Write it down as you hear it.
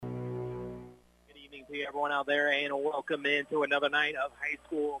to everyone out there, and welcome into another night of high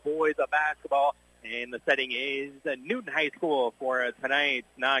school boys basketball. And the setting is Newton High School for tonight's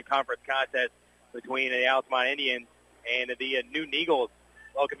non-conference contest between the Altamont Indians and the Newton Eagles.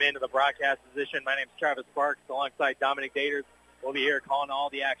 Welcome into the broadcast position. My name is Travis Sparks, alongside Dominic Daters. We'll be here calling all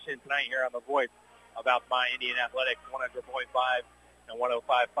the action tonight here on the voice of Altamont Indian Athletics, 100.5 and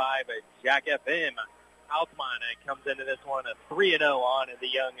 105.5 at Jack FM. Altamont comes into this one 3-0 on the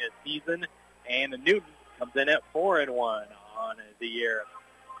young season, and Newton comes in at 4-1 on the year.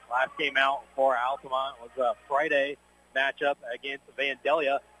 Last game out for Altamont was a Friday matchup against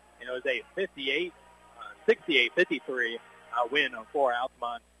Vandalia, and it was a 68-53 win for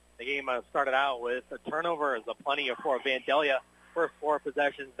Altamont. The game started out with turnovers aplenty for Vandalia. First 4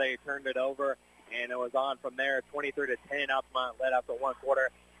 possessions, they turned it over, and it was on from there, 23-10. Altamont led after one quarter.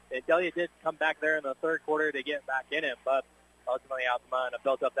 Vandalia did come back there in the third quarter to get back in it, but ultimately Altamont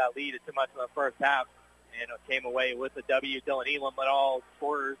built up that lead too much in the first half and came away with the W. Dylan Elam led all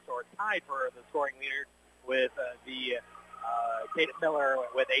scorers, or tied for the scoring leader with the Caden Miller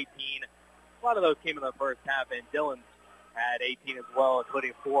with 18. A lot of those came in the first half, and Dylan had 18 as well,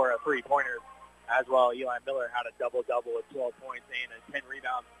 including 4 three-pointers as well. Eli Miller had a double-double with 12 points and 10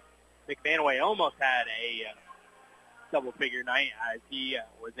 rebounds. McManaway almost had a double-figure night as he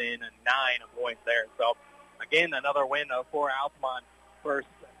was in 9 points there. So, again, another win for Altamont. First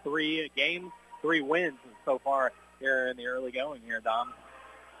 3 games, 3 wins so far here in the early going here, Dom.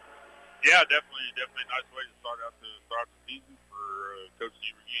 Yeah, definitely a nice way to start the season for Coach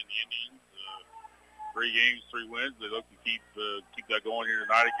Steve McGee and the Indians. 3 games, 3 wins. They look to keep that going here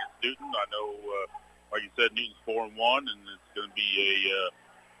tonight against Newton. I know, like you said, Newton's 4-1, and it's going to be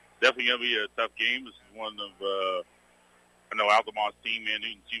definitely going to be a tough game. This is one of I know Altamont's team and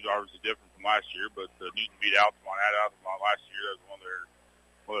Newton's team are obviously different from last year, but Newton beat Altamont at Altamont last year. That was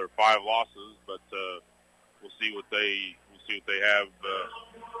one of their 5 losses, but we'll see what they have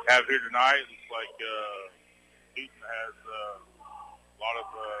here tonight. It's like Newton has a lot of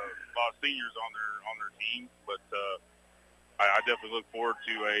seniors on their team, but I definitely look forward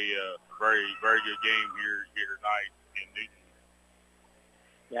to a very, very good game here tonight in Newton.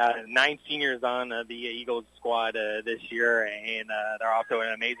 Yeah, 9 seniors on the Eagles squad this year, and they're also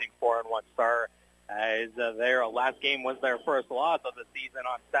an amazing 4-1 start. As their last game was their first loss of the season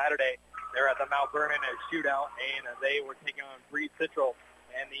on Saturday. They're at the Mount Vernon shootout, and they were taking on Breeze Central,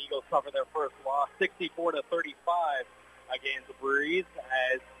 and the Eagles suffered their first loss, 64-35 against Breeze,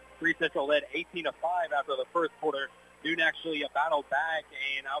 as Breeze Central led 18-5 after the first quarter. Newton actually battled back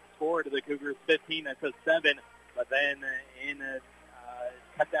and outscored the Cougars 15-7, but then in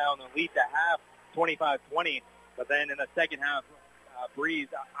cut down the lead to half, 25-20. But then in the second half, Breeze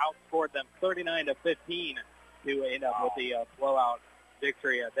outscored them 39-15 to end up with the blowout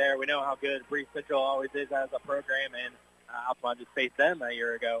victory there. We know how good Breeze Central always is as a program, and Altamont just faced them a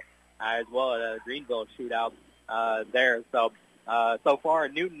year ago as well at a Greenville shootout there. So so far,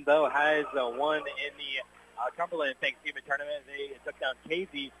 Newton, though, has won in the Cumberland Thanksgiving tournament. They took down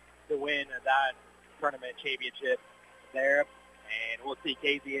Casey to win that tournament championship there. And we'll see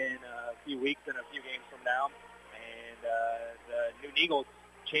Casey in a few weeks and a few games from now. And the Newton Eagles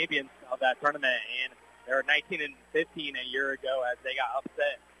champions of that tournament. And they were 19-15 a year ago as they got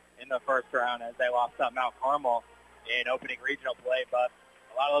upset in the first round as they lost to Mount Carmel in opening regional play. But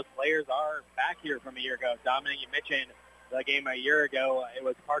a lot of those players are back here from a year ago. Dominic, you mentioned the game a year ago. It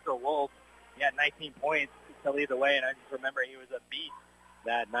was Parker Wolf. He had 19 points to lead the way, and I just remember he was a beast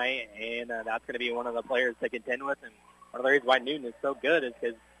that night. And that's going to be one of the players to contend with. And one of the reasons why Newton is so good is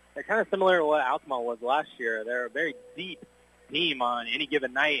because they're kind of similar to what Altamont was last year. They're a very deep team on any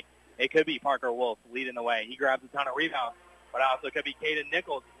given night. It could be Parker Wolf leading the way. He grabs a ton of rebounds, but also could be Caden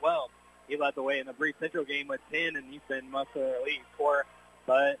Nichols as well. He led the way in the Breeze Central game with 10, and he's been most of their leading scorer.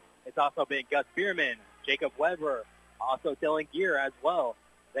 But it's also been Gus Bierman, Jacob Weber, also Dylan Gear as well.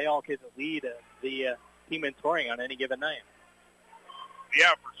 They all could lead the team in scoring on any given night.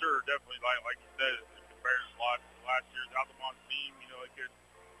 Yeah, for sure. Definitely, like you said, it compares a lot to last year's Altamont team. It could,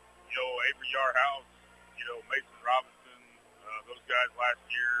 Avery Yarhouse, Mason Robinson, those guys last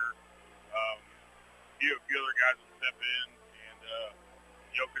year. A few other guys would step in and,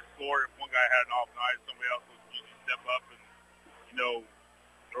 could score. If one guy had an off night, somebody else would usually step up and,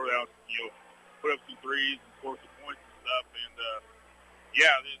 throw down, put up some threes and score some points and stuff. And, the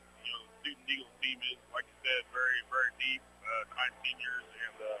Student Eagles team is, like you said, very, very deep, 9 seniors.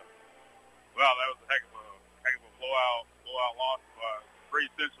 And, that was a heck of a blowout loss by Breeze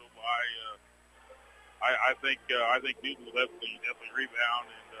Central. I think Newton will definitely rebound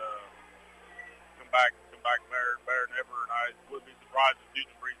and come back better than ever. And I wouldn't be surprised if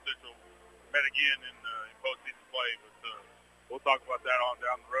Newton and Breeze Central met again in postseason play. But we'll talk about that on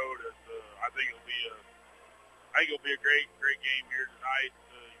down the road. As I think it'll be a great game here tonight.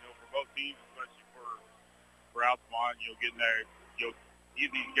 For both teams, especially for Altamont. Getting there,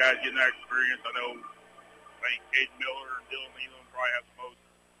 these guys getting that experience. I think Caden Miller and Dylan Elam probably have the most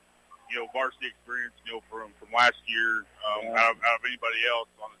varsity experience from last year out of anybody else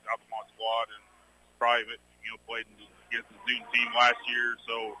on the Altamont squad, and probably played against the Newton team last year.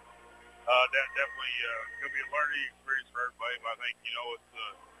 So that definitely going to be a learning experience for everybody. But I think it's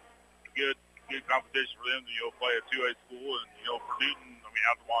a good competition for them to play a 2A school, and for Newton, I mean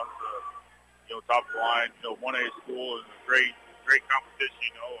Altamont's top of the line 1A school, and a great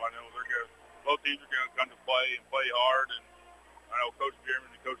competition. I know both teams are going to come to play and play hard, and I know Coach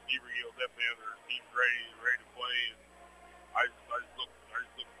Bierman and Coach Nieberg definitely have their teams ready to play, and I just look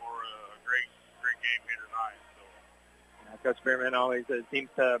for a great game here tonight. So. Coach Bierman always seems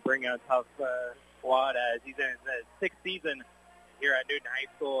to bring a tough squad. He's in his sixth season here at Newton High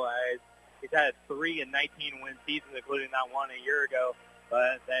School. He's had 3 and 19-win seasons, including that one a year ago.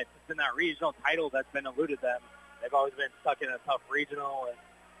 But that's been that regional title that's been eluded them. They've always been stuck in a tough regional, and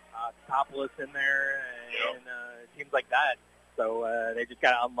Topless in there, and teams like that. So they just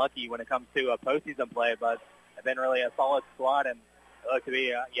got unlucky when it comes to postseason play, but they've been really a solid squad, and it looks to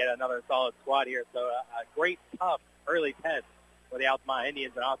be yet another solid squad here. So a great, tough early test for the Altamont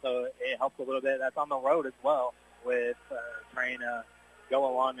Indians, and also it helps a little bit. That's on the road as well with trying to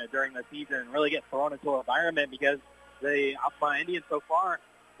go along during the season and really get thrown into an environment, because the Altamont Indians so far,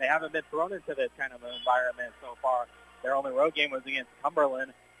 they haven't been thrown into this kind of an environment so far. Their only road game was against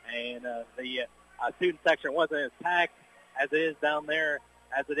Cumberland, and the student section wasn't as packed as it is down there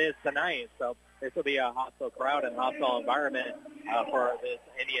as it is tonight. So this will be a hostile crowd and hostile environment for this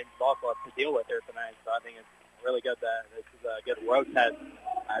Indian ball club to deal with here tonight. So I think it's really good that this is a good road test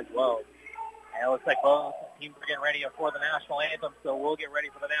as well. And it looks like both teams are getting ready for the national anthem, so we'll get ready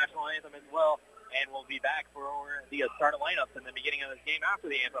for the national anthem as well. And we'll be back for the start lineups in the beginning of this game after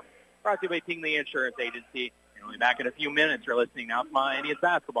the anthem. Brought to you by Tingley Insurance Agency. And we'll be back in a few minutes. You're listening to Altamont Indians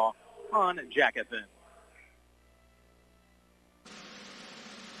basketball on Jack FM.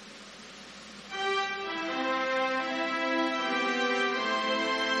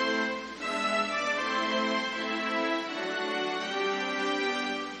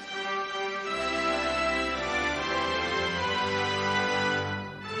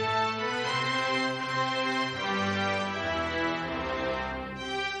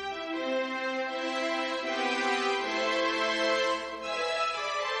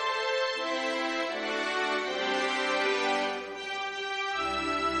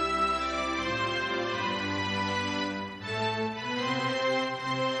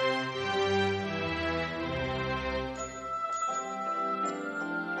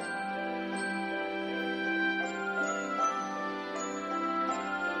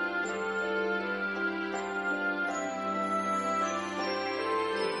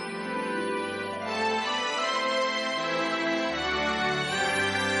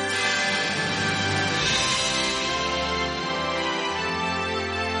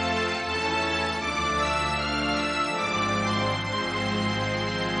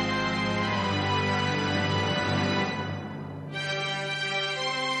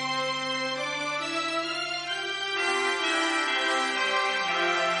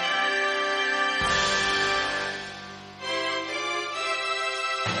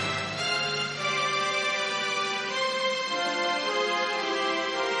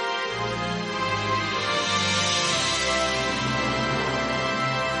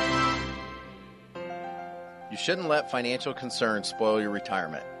 You shouldn't let financial concerns spoil your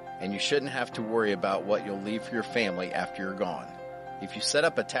retirement, and you shouldn't have to worry about what you'll leave for your family after you're gone. If you set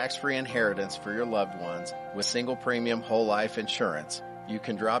up a tax-free inheritance for your loved ones with single premium whole life insurance, you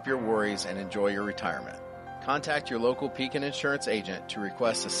can drop your worries and enjoy your retirement. Contact your local Pekin Insurance agent to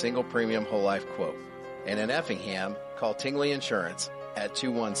request a single premium whole life quote. And in Effingham, call Tingley Insurance at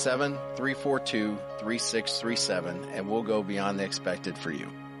 217-342-3637, and we'll go beyond the expected for you.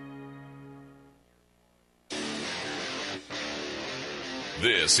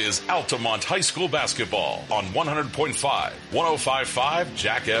 This is Altamont High School basketball on 100.5, 105.5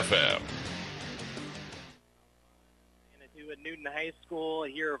 Jack FM. To Newton High School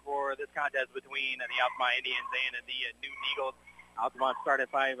here for this contest between the Altamont Indians and the Newton Eagles. Altamont started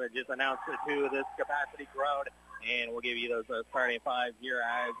 5 just announced to this capacity crowd, and we'll give you those starting 5 here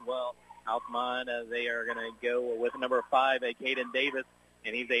as well. Altamont, they are going to go with number 5, Caden Davis,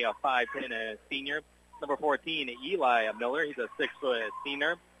 and he's a 5'10" senior. Number 14, Eli Miller. He's a 6-foot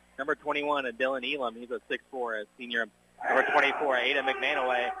senior. Number 21, Dylan Elam. He's a 6'4" senior. Number 24, Aiden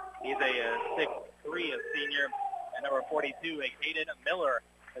McManaway. He's a 6'3", a senior. And number 42, Caden Miller,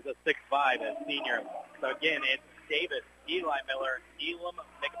 is a 6'5", a senior. So again, it's Davis, Eli Miller, Elam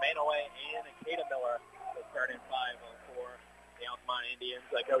McManaway, and Caden Miller, the starting five for the Altamont Indians,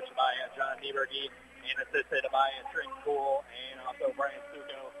 coached by John Nieberge and assisted by Trent Poole and also Brian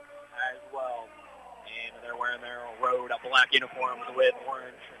Suko as well. And they're wearing their road black uniforms with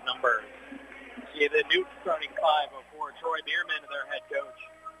orange numbers. The new starting five for Troy Bierman, their head coach.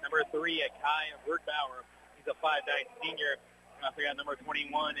 Number 3, Kai Bergbauer. He's a 5'9" senior. We also got number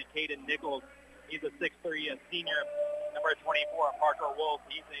 21, Caden Nichols. He's a 6'3", a senior. Number 24, Parker Wolf.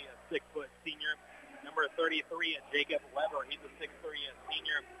 He's a 6-foot senior. Number 33, Jacob Weber. He's a 6'3", a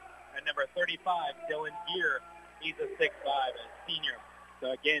senior. And number 35, Dylan Gear. He's a 6'5", a senior. So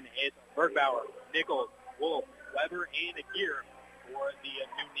again, it's Bergbauer, Nichols, Wolf, Weber, and Gear for the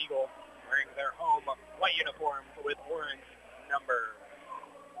Newton Eagles, wearing their home white uniforms with orange numbers.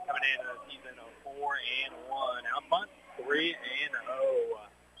 Coming in season 4-1. Altamont 3-0.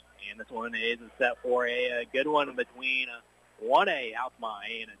 And this one is set for a good one between 1A Altamont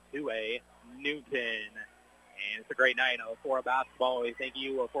and 2A Newton. And it's a great night for basketball. We thank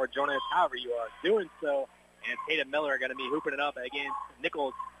you for joining us however you are doing so. And Caden Miller are going to be hooping it up against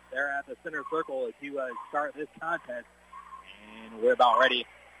Nichols. They're at the center circle to start this contest. And we're about ready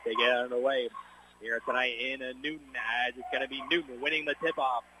to get underway here tonight in Newton, as it's going to be Newton winning the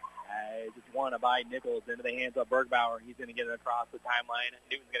tip-off. It's won by Nichols into the hands of Bergbauer. He's going to get it across the timeline.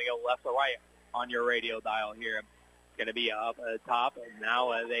 Newton's going to go left or right on your radio dial here. It's going to be up top.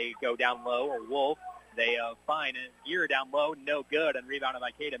 Now they go down low, or Wolf. They find Gear down low, no good, and rebounded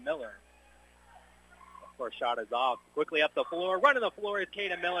by Caden Miller. First shot is off. Quickly up the floor. Running the floor is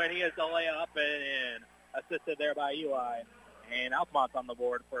Caden Miller, and he has the layup and in. Assisted there by Eli. And Altamont's on the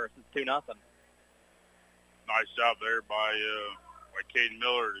board first. It's 2-0. Nice job there by Caden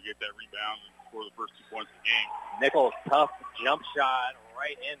Miller to get that rebound and score the first 2 points of the game. Nichols, tough jump shot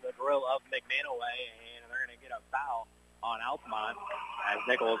right in the grill of McManaway, and they're going to get a foul on Altamont as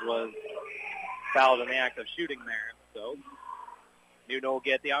Nichols was fouled in the act of shooting there. So Newton will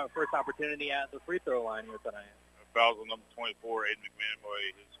get the first opportunity at the free throw line here tonight. Fouls on number 24, Aiden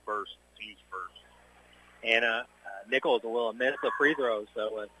McManaway, his first, team's first. And Nichols will miss the free throw,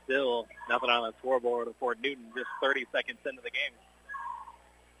 so still nothing on the scoreboard for Newton just 30 seconds into the game.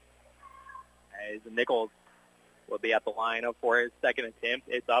 As Nichols will be at the line for his second attempt.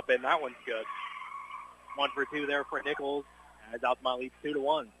 It's up, and that one's good. 1 for 2 there for Nichols, as Altamont leads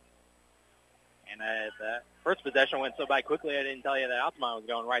 2-1. And that first possession went so by quickly, I didn't tell you that Altamont was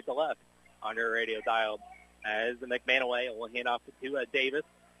going right to left on your radio dial. As the McManaway will hand off to Davis.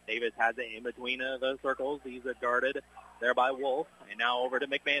 Davis has it in between the circles. He's guarded there by Wolf. And now over to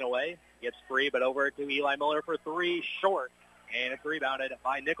McManaway. Gets free, but over to Eli Miller for 3, short. And it's rebounded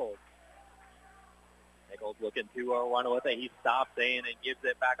by Nichols. Nichols looking to run with it. He stops and gives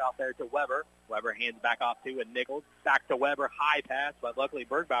it back off there to Weber. Weber hands back off to Nichols. Back to Weber. High pass, but luckily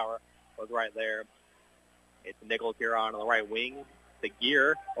Bergbauer was right there. It's Nichols here on the right wing. The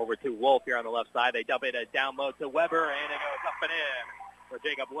Gear over to Wolf here on the left side. They dump it down low to Weber, and it goes up and in for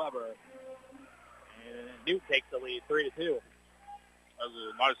Jacob Weber. And Newt takes the lead, 3-2. That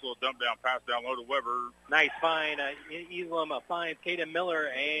was a nice little dump down pass down low to Weber. Nice find. Elam finds Caden Miller,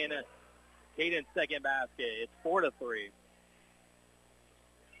 and Caden's second basket. It's 4-3.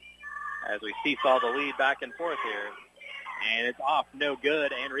 As we seesaw the lead back and forth here. And it's off, no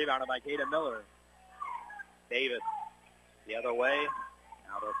good, and rebounded by Caden Miller. Davis the other way.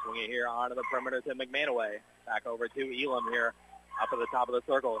 Now they'll swing it here onto the perimeter to McManaway. Back over to Elam here, up at the top of the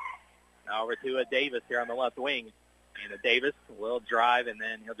circle. Now over to Davis here on the left wing. And Davis will drive, and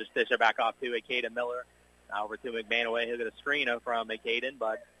then he'll just dish it back off to Caden Miller. Now over to McManaway. He'll get a screen from Caden,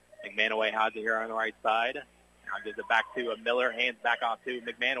 but McManaway has it here on the right side. Now gives it back to Miller, hands back off to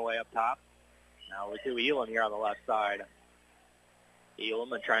McManaway up top. Now over to Elam here on the left side.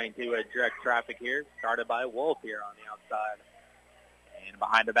 Elam trying to direct traffic here, started by Wolf here on the outside. And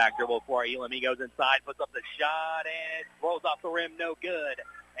behind the back dribble for Elam. He goes inside, puts up the shot, and rolls off the rim, no good.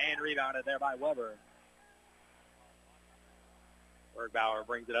 And rebounded there by Weber. Bergbauer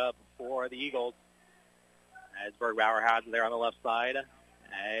brings it up for the Eagles. As Bergbauer has it there on the left side.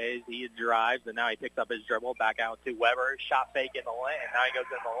 As he drives, and now he picks up his dribble, back out to Weber. Shot fake in the lane. Now he goes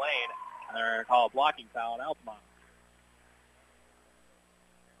in the lane. And they're going to call a blocking foul on Altamont.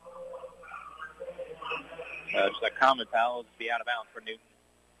 Just a common foul to be out of bounds for Newton.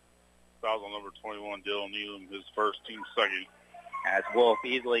 Foul on number 21, Dylan Elam, his first, team second. As Wolf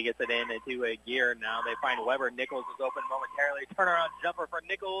easily gets it into a Gear. Now they find Weber. Nichols is open momentarily. Turnaround jumper for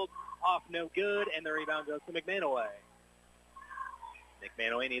Nichols. Off, no good, and the rebound goes to McManaway.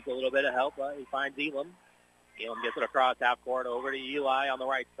 McManaway needs a little bit of help, but he finds Elam. Elam gets it across half court over to Eli on the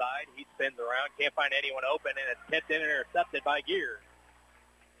right side. He spins around, can't find anyone open, and it's tipped in and intercepted by Gear.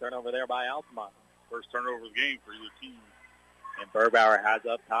 Turnover there by Altamont. First turnover of the game for either team. And Bergbauer has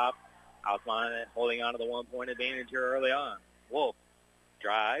up top. Altamont holding on to the 1-point advantage here early on. Wolf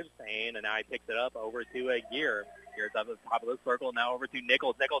drives, and now he picks it up over to Gear. Gear's up at the top of the circle, now over to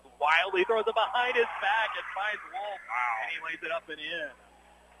Nichols. Nichols wildly throws it behind his back and finds Wolf, and he lays it up and in.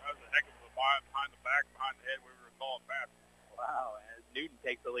 That was a heck of a behind the back, behind the head. We were calling fast. Wow, as Newton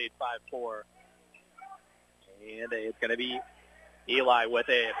takes the lead 5-4. And it's going to be Eli with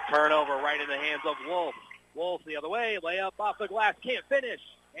a turnover right in the hands of Wolf. Wolf the other way, layup off the glass, can't finish,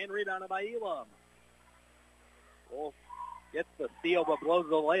 and rebounded by Elam. Wolf gets the steal but blows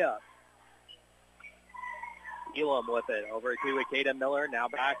the layup. Elam with it over to Caden Miller, now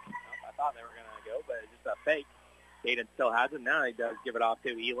back. I thought they were going to go, but it's just a fake. Caden still has it. Now he does give it off to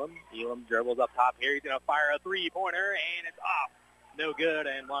Elam. Elam dribbles up top here. He's going to fire a three-pointer, and it's off. No good,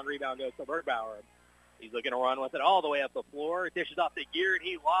 and long rebound goes to Bergbauer. He's looking to run with it all the way up the floor. Dishes off to Gear, and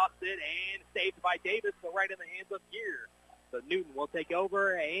he lost it, and saved by Davis, but right in the hands of Gear. So Newton will take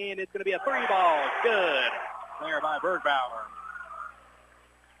over, and it's going to be a three-ball. Good there by Bergbauer.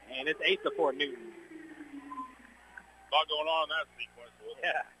 And it's 8-4 Newton. A lot going on in that sequence.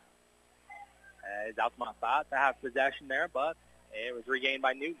 Yeah. Altamont thought to have possession there, but it was regained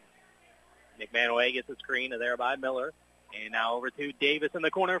by Newton. McManaway gets a screen there by Miller. And now over to Davis in the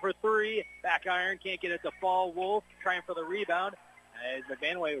corner for three. Back iron, can't get it to fall. Wolf trying for the rebound. As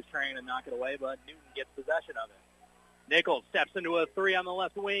McManaway was trying to knock it away, but Newton gets possession of it. Nichols steps into a three on the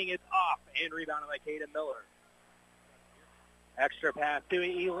left wing. It's off and rebounded by Caden Miller. Extra pass to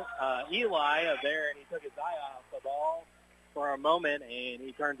Eli there, and he took his eye off the ball for a moment, and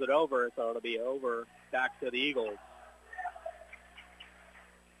he turns it over, so it'll be over back to the Eagles.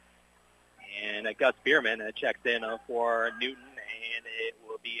 And Gus Bierman checks in for Newton, and it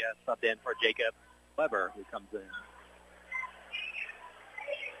will be subbed in for Jacob Weber, who comes in.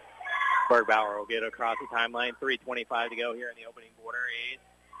 Bergbauer will get across the timeline. 3:25 to go here in the opening quarter.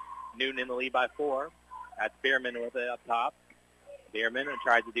 Newton in the lead by 4. That's Bierman with it up top. Bierman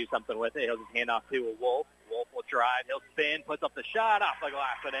tries to do something with it. He'll just hand off to a Wolf. Wolf will drive. He'll spin, puts up the shot, off the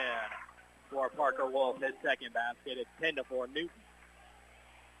glass and in. For Parker Wolf, his second basket. It's 10-4 Newton.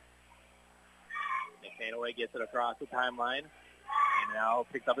 McManaway gets it across the timeline. And now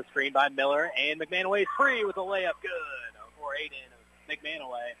picks up a screen by Miller. And McManaway's free with a layup. Good. For Aiden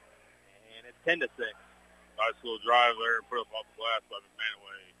Mcmanaway. And it's 10-6. Nice little drive there and put up off the glass by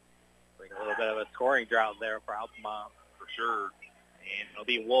McManaway. Bring a little bit of a scoring drought there for Altamont. For sure. And it'll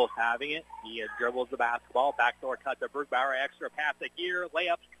be Wolf having it. He dribbles the basketball. Backdoor cut to Bergbauer. Extra pass to Gear.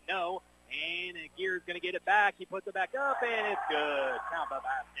 Layup, no. And Gear's going to get it back. He puts it back up, and it's good. Count the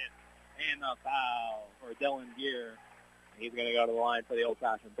basket. And the foul for Dylan Gear. He's going to go to the line for the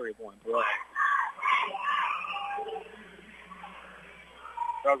old-fashioned three-point play.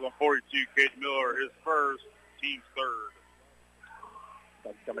 That was on 42. Cade Miller, his first, team's third.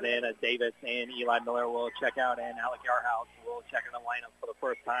 That's coming in. Davis and Eli Miller will check out, and Alec Yarhouse will check in the lineup for the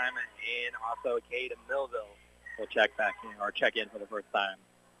first time, and also Cade Millville will check in for the first time.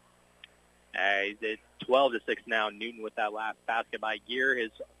 It's 12-6 now. Newton with that last basket by Gear.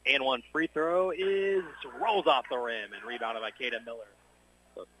 His and one free throw rolls off the rim and rebounded by Caden Miller.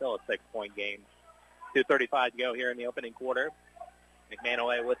 So still a 6-point game. 2:35 to go here in the opening quarter.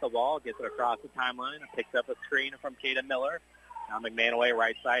 McManaway with the ball, gets it across the timeline, picks up a screen from Caden Miller. Now McManaway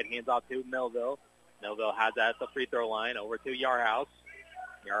right side, hands off to Millville. Millville has that at the free throw line, over to Yarhouse.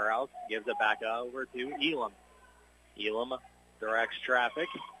 Yarhouse gives it back over to Elam. Elam directs traffic.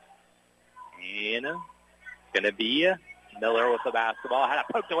 And it's going to be Miller with the basketball. Had it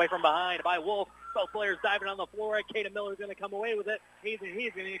poked away from behind by Wolf. Both players diving on the floor. Caden Miller's going to come away with it. He's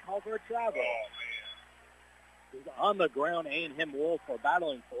going to get called for a travel. He's on the ground, and him Wolf are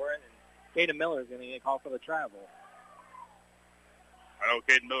battling for it. And Caden Miller's going to get called for the travel. I know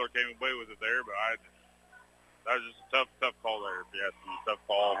Caden Miller came away with it there, but that was just a tough call there. If you ask me, tough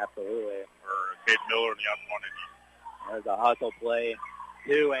call. Absolutely. For Caden Miller and the Altamont Indians. There's a hustle play,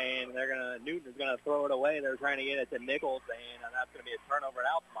 too, and Newton is going to throw it away. They're trying to get it to Nichols, and that's going to be a turnover at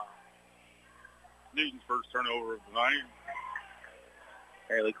Altamont. Newton's first turnover of the night.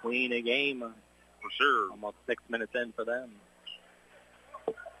 Fairly clean a game. For sure. Almost 6 minutes in for them.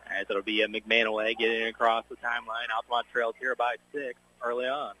 As it'll be a McManaway getting across the timeline. Altamont trails here by 6 early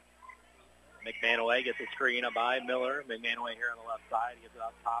on. McManaway gets a screen by Miller. McManaway here on the left side. He gets it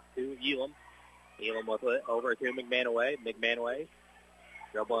up top to Elam. Elam with it over to McManaway. McManaway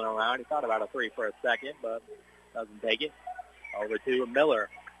dribbling around. He thought about a three for a second, but doesn't take it. Over to Miller.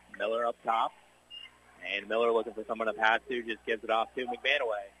 Miller up top. And Miller looking for someone to pass to, just gives it off to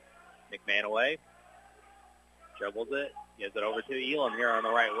McManaway. McManaway dribbles it, gives it over to Elam here on the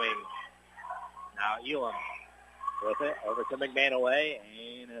right wing. Now Elam with it over to McManaway,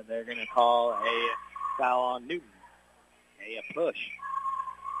 and they're going to call a foul on Newton. A push.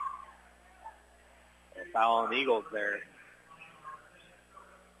 A foul on the Eagles there.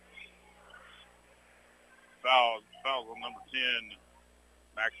 Foul on number 10,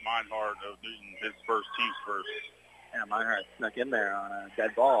 Max Meinhardt of Newton, his team's first. Yeah, Meinhardt snuck in there on a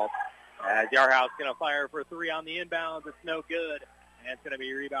dead ball. As Yarhouse going to fire for three on the inbounds. It's no good. And it's going to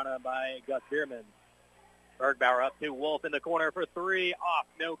be rebounded by Gus Bierman. Bergbauer up to Wolf in the corner for three. Off,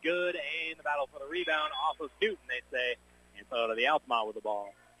 no good. And the battle for the rebound off of Newton, they say. And so to the Altamont with the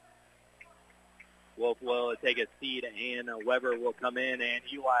ball. Wolf will take a seat, and Weber will come in, and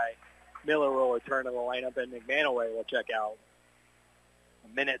Eli Miller will return to the lineup, and McManaway will check out.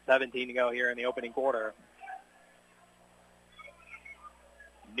 1:17 to go here in the opening quarter.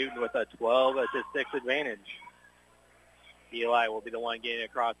 Newton with a 12-6 advantage. Eli will be the one getting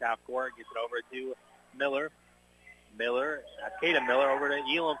across half court, gets it over to Miller. That's Caden Miller over to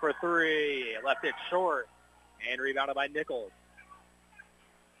Elam for three. Left it short, and rebounded by Nichols.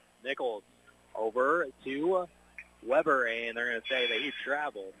 Nichols over to Weber, and they're going to say that he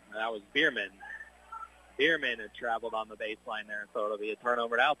traveled. That was Bierman. Bierman had traveled on the baseline there, so it'll be a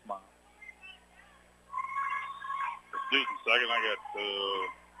turnover to Altamont. Newton second. I got two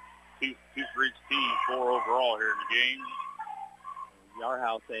for each team, 4 overall here in the game.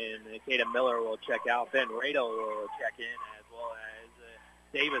 Yarhouse and Caden Miller will check out. Ben Rado will check in, as well as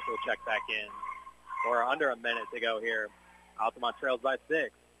Davis will check back in. We're under a minute to go here. Altamont trails by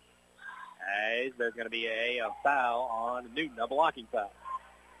 6. As there's going to be a foul on Newton, a blocking foul.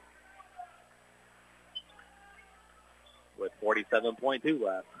 With 47.2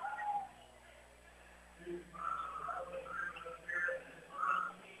 left.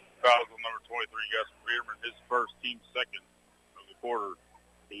 Fouls on number 23, Gus Bierman, his first, team second of the quarter.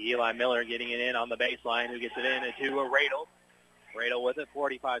 The Eli Miller getting it in on the baseline, who gets it in to Radel. Radel with it,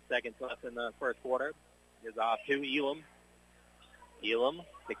 45 seconds left in the first quarter. Gives off to Elam. Elam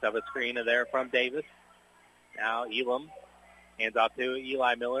picks up a screen there from Davis. Now Elam hands off to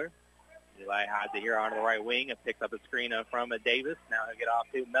Eli Miller. Eli hides it here onto the right wing and picks up a screen from Davis. Now he'll get off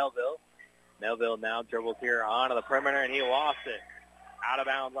to Melville. Melville now dribbles here onto the perimeter, and he lost it. Out of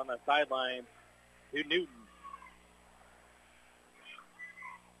bounds on the sideline to Newton.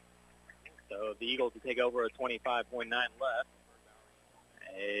 So the Eagles will take over with 25.9 left.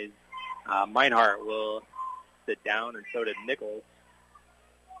 As Meinhardt will sit down, and so did Nichols.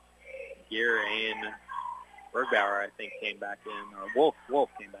 Gear and Bergbauer, I think, came back in. Or Wolf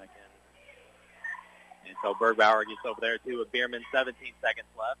came back in. And so Bergbauer gets over there to Bierman, 17 seconds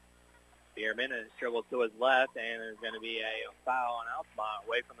left. Bierman dribbles to his left, and there's going to be a foul on Altamont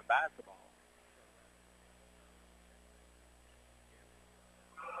away from the basketball.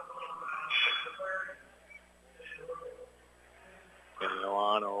 Going to go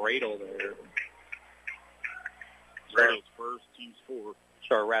on a Radel there. Radel's first, team's 4.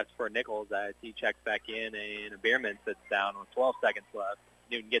 Short rest for Nichols as he checks back in, and Bierman sits down with 12 seconds left.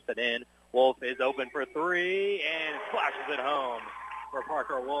 Newton gets it in. Wolf is open for three, and flashes it home for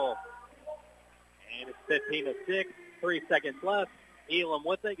Parker Wolf. And it's 15-6, 3 seconds left. Elam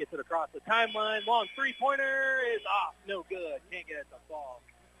with it, gets it across the timeline. Long three-pointer is off, no good. Can't get it to fall.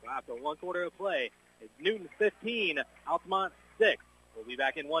 So after 1 quarter of play, it's Newton 15, Altamont 6. We'll be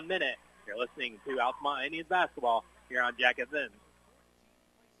back in 1 minute. You're listening to Altamont Indians basketball here on Jack FM.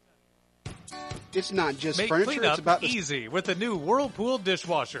 It's not just Make furniture, cleanup it's about easy with the new Whirlpool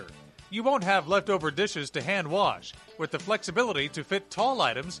dishwasher. You won't have leftover dishes to hand wash, with the flexibility to fit tall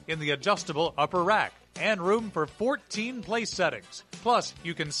items in the adjustable upper rack and room for 14 place settings. Plus,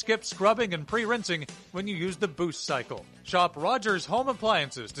 you can skip scrubbing and pre-rinsing when you use the boost cycle. Shop Rogers Home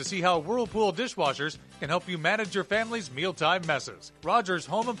Appliances to see how Whirlpool dishwashers can help you manage your family's mealtime messes. Rogers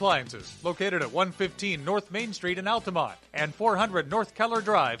Home Appliances, located at 115 North Main Street in Altamont and 400 North Keller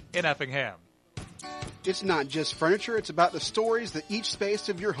Drive in Effingham. It's not just furniture, it's about the stories that each space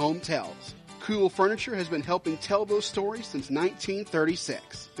of your home tells. Cool Furniture has been helping tell those stories since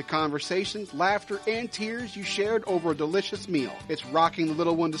 1936. The conversations, laughter, and tears you shared over a delicious meal. It's rocking the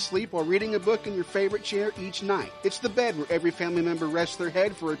little one to sleep while reading a book in your favorite chair each night. It's the bed where every family member rests their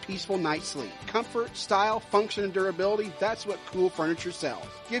head for a peaceful night's sleep. Comfort, style, function, and durability, that's what Cool Furniture sells.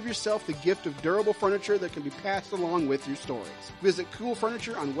 Give yourself the gift of durable furniture that can be passed along with your stories. Visit Cool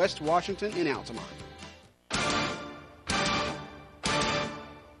Furniture on West Washington in Altamont.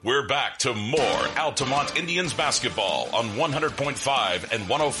 We're back to more Altamont Indians basketball on 100.5 and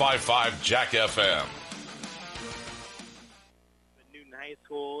 105.5 Jack FM. Newton High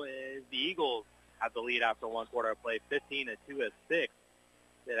School is the Eagles have the lead after one quarter of play, 15-2-6. Did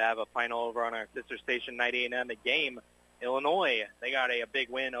have a final over on our sister station 90 A&M. The game, Illinois, they got a big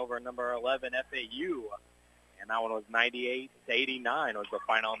win over number 11 FAU, and that one was 98-89 was the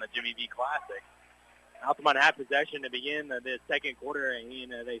final in the Jimmy V Classic. Altamont had possession to begin the second quarter, and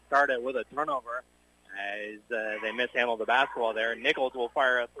they started with a turnover as they mishandled the basketball there. Nichols will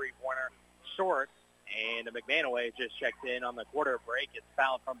fire a three-pointer short, and McManaway just checked in on the quarter break. It's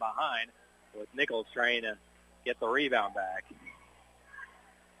fouled from behind, with Nichols trying to get the rebound back.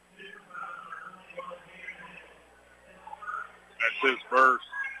 That's his first,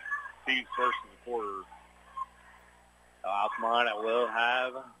 team's first in the quarter. So Altamont will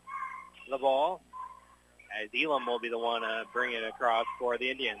have the ball, as Elam will be the one bringing it across for the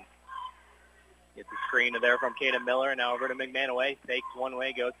Indians. Gets the screen there from Caden Miller. Now over to McManaway. Fakes one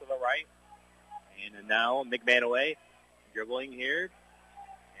way, goes to the right. And now McManaway dribbling here.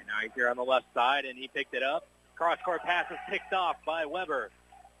 And now he's here on the left side, and he picked it up. Cross-court pass is picked off by Weber.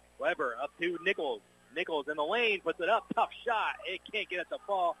 Weber up to Nichols. Nichols in the lane, puts it up. Tough shot. It can't get it to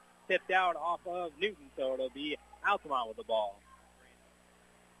fall. Tipped out off of Newton, so it'll be Altamont with the ball.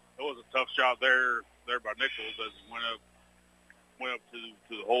 It was a tough shot there by Nichols as he went up to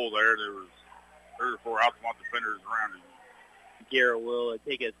the hole there. There was 3 or 4 Altamont defenders around him. Garrett will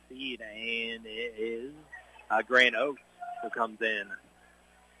take a seat, and it is Grant Oaks who comes in.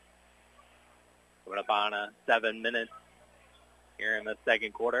 Coming up on 7 minutes here in the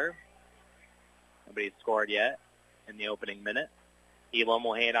second quarter. Nobody's scored yet in the opening minute. Elam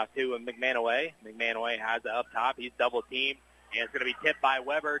will hand off to McManaway. McManaway has it up top. He's double-teamed, and it's going to be tipped by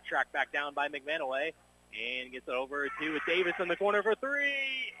Weber, tracked back down by McManaway, and gets it over to Davis in the corner for 3. In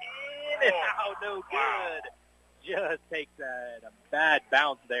and out, no good. Just takes a bad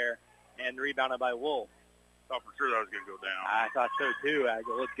bounce there and rebounded by Wolf. Thought for sure that was going to go down. I thought so, too, as it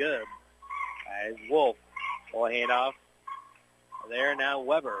looked good. As Wolf will hand off there. Now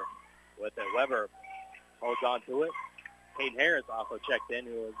Weber with it. Weber holds on to it. Hayden Harris also checked in,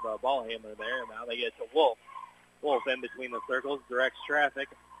 who was the ball handler there. Now they get to Wolf. Wolf in between the circles, directs traffic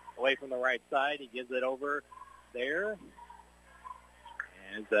away from the right side. He gives it over there.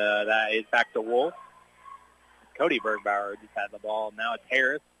 And that is back to Wolf. Cody Bergbauer just had the ball. Now it's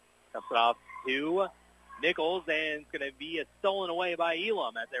Harris. Dumps it off to Nichols, and it's going to be stolen away by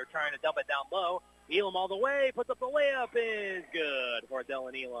Elam as they're trying to dump it down low. Elam all the way, puts up the layup, is good for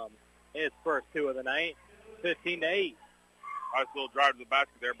Dylan Elam. His first 2 of the night, 15-8. Nice little drive to the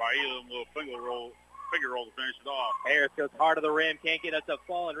basket there by Elam, little finger roll to finish it off. Harris goes hard to the rim, can't get it to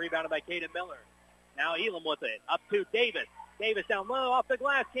fall, and rebounded by Caden Miller. Now Elam with it, up to Davis. Davis down low, off the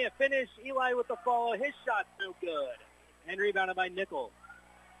glass, can't finish. Eli with the fall, his shot's no good. And rebounded by Nichols.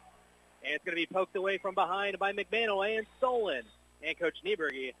 And it's going to be poked away from behind by McManaway and stolen. And Coach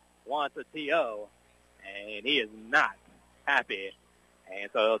Nieberge wants a TO, and he is not happy. And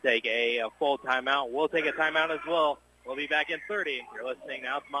so he'll take a full timeout. We'll take a timeout as well. We'll be back in 30. You're listening to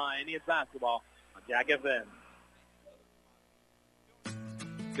Altamont Indians basketball on Jack FM.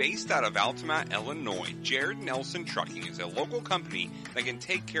 Based out of Altamont, Illinois, Jared Nelson Trucking is a local company that can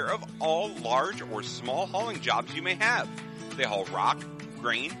take care of all large or small hauling jobs you may have. They haul rock,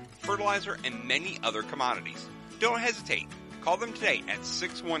 grain, fertilizer, and many other commodities. Don't hesitate. Call them today at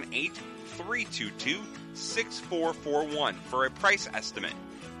 618-322-6441 for a price estimate.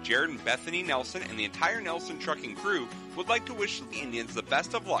 Jared and Bethany Nelson and the entire Nelson Trucking crew would like to wish the Indians the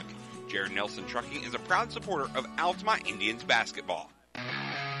best of luck. Jared Nelson Trucking is a proud supporter of Altamont Indians basketball.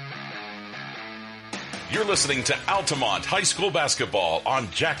 You're listening to Altamont High School basketball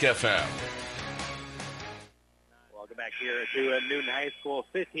on Jack FM. Welcome back here to Newton High School.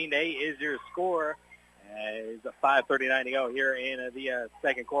 15-8 is your score. It's 5:39 to go here in the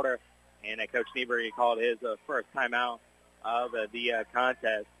second quarter. And Coach Nieberge called his first timeout of the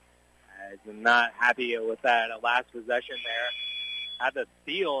contest. He's not happy with that last possession there. Had the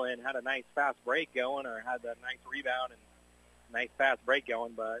steal and had a nice fast break going, or had a nice rebound and nice fast break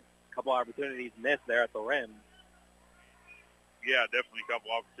going, but a couple opportunities missed there at the rim. Yeah, definitely a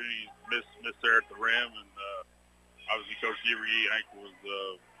couple opportunities missed there at the rim, and obviously Coach Nieberge, I think,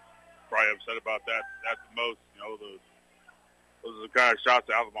 was probably upset about that the most. You know, those are the kind of shots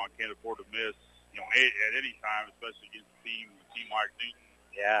that Altamont can't afford to miss, you know, at any time, especially against a team like Newton.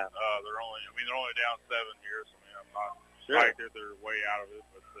 Yeah. They're only down 7 here, so I'm not sure right that they're way out of it,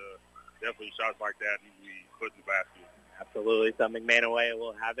 but definitely shots like that need to be put in the basket. Absolutely. So McManaway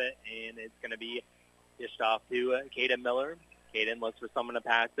will have it, and it's going to be dished off to Caden Miller. Caden looks for someone to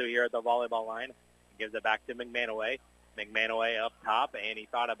pass to here at the volleyball line. Gives it back to McManaway. McManaway up top, and he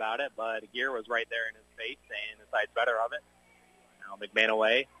thought about it, but Gear was right there in his face and decides better of it. Now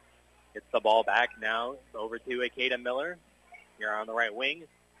McManaway gets the ball back now over to Caden Miller here on the right wing.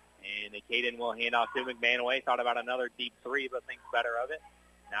 And Caden will hand off to McManaway. Thought about another deep three, but thinks better of it.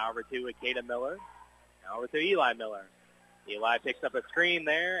 Now over to Caden Miller. Now over to Eli Miller. Eli picks up a screen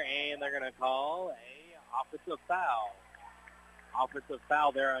there, and they're going to call a offensive foul. Offensive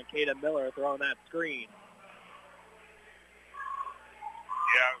foul there on Caden Miller throwing that screen.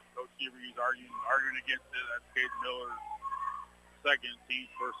 Yeah, Coach Seaver's arguing against it. That's Caden Miller's second, team's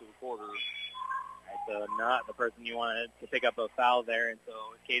first of the quarter. So not the person you wanted to pick up a foul there, and so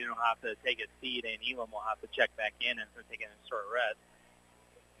Caden will have to take a seat, and Elam will have to check back in and start taking a short rest.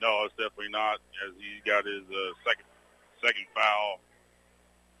 No, it's definitely not, as he got his second foul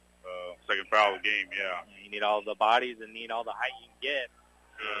of the game. Yeah, you need all the bodies and need all the height you can get.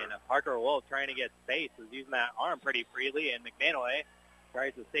 Sure. And Parker Wolf, trying to get space, is using that arm pretty freely, and McManaway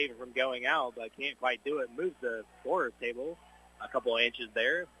tries to save it from going out, but can't quite do it. Moves the scorer's table a couple of inches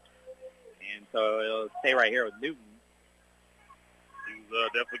there. And so it'll stay right here with Newton. He's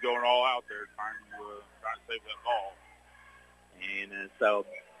definitely going all out there, trying to save that ball. And so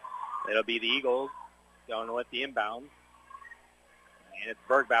it'll be the Eagles going with the inbound. And it's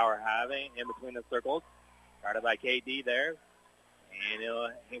Bergbauer having in between the circles. Started by KD there.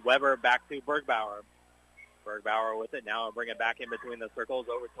 And Weber back to Bergbauer. Bergbauer with it. Now bring it back in between the circles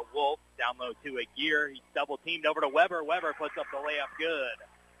over to Wolf. Down low to a Gear. He's double-teamed over to Weber. Weber puts up the layup good.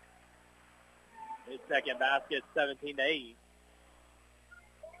 His second basket, 17-8.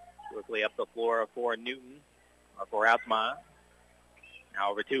 Quickly up the floor for Newton, or for Altamont.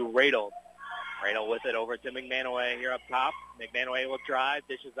 Now over to Radel. Radel with it over to McManaway here up top. McManaway will drive,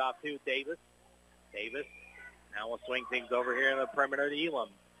 dishes off to Davis. Davis now will swing things over here in the perimeter to Elam.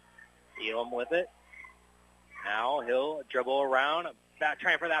 Elam with it. Now he'll dribble around,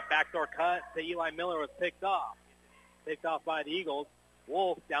 trying for that backdoor cut to Eli Miller, was picked off. Picked off by the Eagles.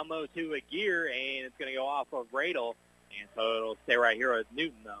 Wolf down low to a Gear, and it's going to go off of Radel. And so it'll stay right here with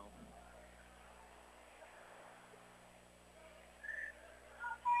Newton, though.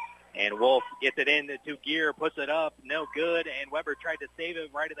 And Wolf gets it in to Gear, puts it up, no good, and Weber tried to save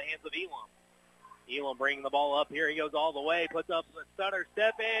it right in the hands of Elam. Elam bringing the ball up here. He goes all the way, puts up the stutter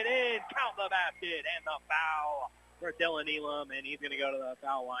step, and in, count the basket, and the foul for Dylan Elam, and he's going to go to the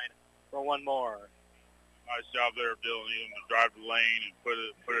foul line for one more. Nice job there of Dylan Elam to drive the lane and put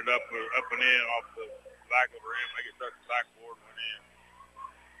it up and in off the back of her end, make it touch the backboard and went in.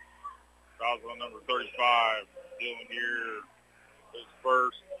 Fouls on number 35, Dylan here, his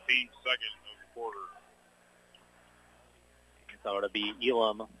first, team second of the quarter. So it'll be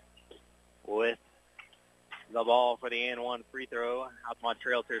Elam with the ball for the and one free throw. Altamont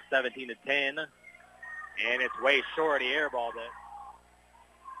trails here 17-10, and it's way short. He airballed it.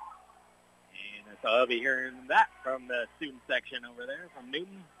 And so I'll be hearing that from the student section over there from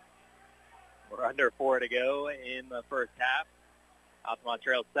Newton. We're under 4 to go in the first half. Altamont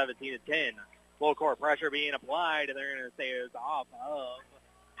trails 17-10. Full court pressure being applied, and they're going to say it was off of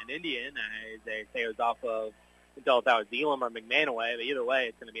an Indian. They say it was off of, I can tell if that was Elam or McManaway, but either way,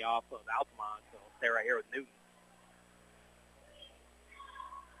 it's going to be off of Altamont, so it'll stay right here with Newton.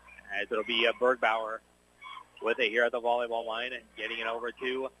 As it'll be Bergbauer with it here at the volleyball line, and getting it over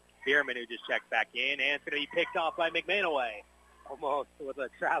to Bierman, who just checked back in, and it's going to be picked off by McManaway. Almost with a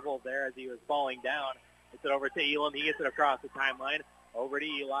travel there as he was falling down. Gets it over to Elam. He gets it across the timeline. Over to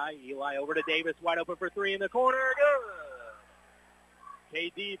Eli. Eli over to Davis. Wide open for three in the corner.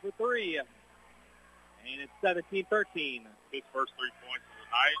 Good. KD for three. And it's 17-13. His first 3 points of the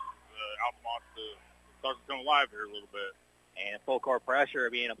night. Altamont starts to come alive here a little bit. And full court pressure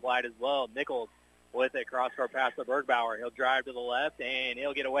being applied as well. Nichols with it. Cross court pass to Bergbauer. He'll drive to the left, and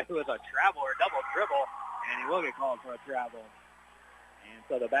he'll get away with a travel or double dribble. And he will get called for a travel. And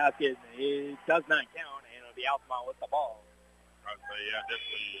so the basket does not count, and it'll be Altamont with the ball. I'd say, yeah,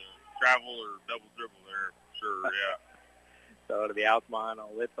 definitely travel or double dribble there, for sure, yeah. So it'll be Altamont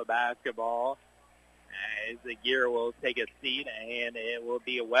with the basketball. As the Gear will take a seat, and it will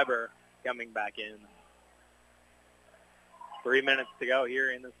be Weber coming back in. 3 minutes to go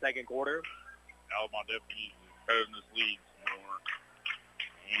here in the second quarter. Altamont definitely needs to cut in this lead some more.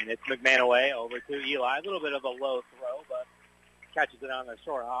 And it's McManaway over to Eli. A little bit of a low throw, but catches it on the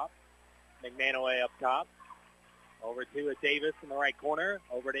short hop. McManaway up top. Over to Davis in the right corner.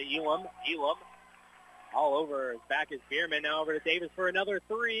 Over to Elam. Elam all over his back is Bierman. Now over to Davis for another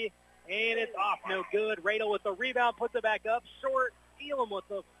three. And it's off, no good. Radel with the rebound, puts it back up. Short. Elam with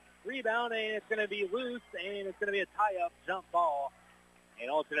the Rebound, and it's going to be loose, and it's going to be a tie-up jump ball. An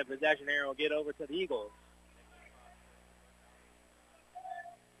alternate possession here will get over to the Eagles.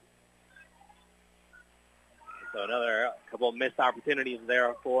 So another couple of missed opportunities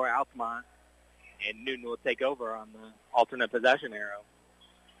there for Altamont, and Newton will take over on the alternate possession arrow.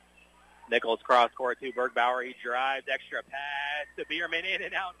 Nichols cross court to Bergbauer. He drives, extra pass to Bierman, in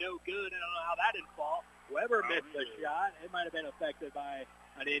and out, no good. I don't know how that didn't fall. Weber missed the shot. It might have been affected by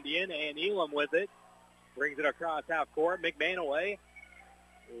an Indian, and Elam with it. Brings it across half court. McMahon away.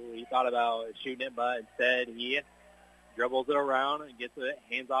 Ooh, he thought about shooting it, but instead he dribbles it around and gets it,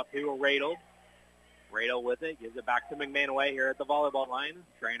 hands off to Radel. Radel with it, gives it back to McMahon away here at the volleyball line.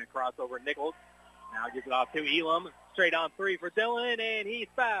 Trying to cross over Nichols. Now gives it off to Elam. Straight on three for Dillon, and he's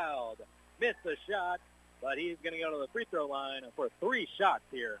fouled. Missed the shot, but he's going to go to the free throw line for 3 shots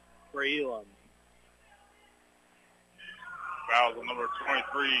here for Elam. Fouls on number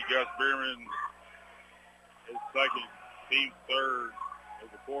 23, Gus Bierman. His second, team third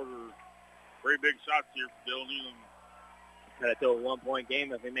of the quarter. 3 big shots here for Dillon Elam. Cut it to a 1-point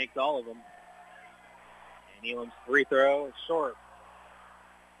game if he makes all of them. And Elam's free throw is short.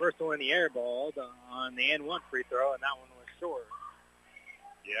 First one in the air ball on the N1 free throw, and that one was short.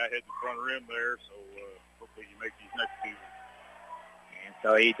 Yeah, hit the front rim there, so hopefully you make these next 2. And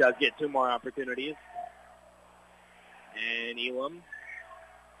so he does get 2 more opportunities. And Elam,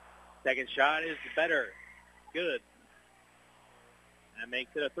 second shot is better. Good. That makes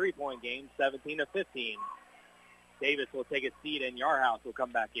it a 3-point game, 17-15. Davis will take a seat, and Yarhouse will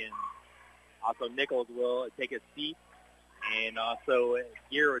come back in. Also, Nichols will take a seat, and also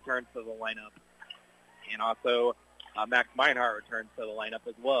Gear returns to the lineup. And also Max Meinhardt returns to the lineup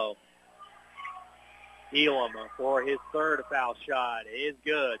as well. Elam for his third foul shot is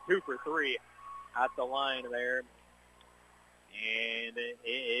good. 2 for 3 at the line there. And it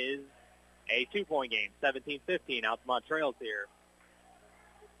is a 2-point game, 17-15. Altamont trails here.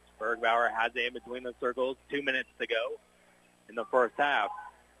 Bergbauer has it in between the circles. 2 minutes to go in the first half.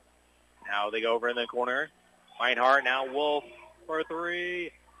 Now they go over in the corner. Meinhardt, now Wolf for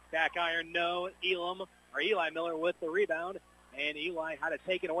 3. Back iron, no. Eli Miller with the rebound. And Eli had it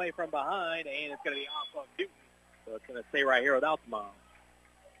taken away from behind, and it's going to be off of Newton. So it's going to stay right here with Altamont.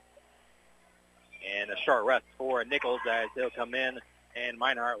 And a short rest for Nichols as he'll come in, and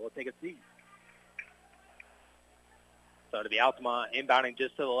Meinhardt will take a seat. So to be Altamont inbounding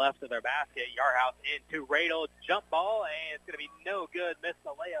just to the left of their basket. Yarhouse into Radel. Jump ball, and it's going to be no good. Missed the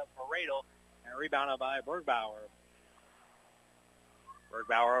layup for Radel, and rebounded by Bergbauer.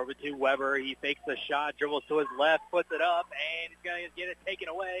 Bergbauer over to Weber. He fakes the shot, dribbles to his left, puts it up, and he's going to get it taken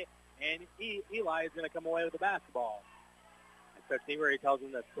away. And Eli is going to come away with the basketball. And Coach Seabury tells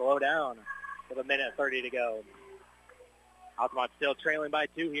him to slow down with 1:30 to go. Altamont still trailing by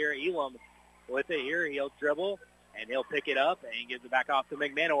 2 here. Elam with it here. He'll dribble, and he'll pick it up, and gives it back off to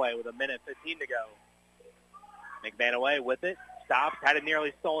McManaway with 1:15 to go. McManaway with it. Stops. Had it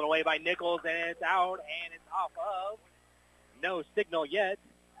nearly stolen away by Nichols, and it's out, and it's off of. No signal yet,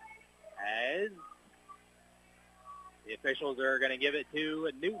 as the officials are going to give it to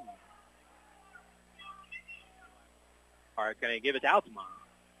Newton. Or going to give it to Altamont.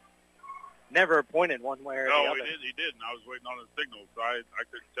 Never pointed one way or the other. No, he didn't. I was waiting on his signal, so I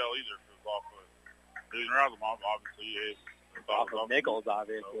couldn't tell either if it was off of Newton or Altamont. Obviously, it's off of Nichols,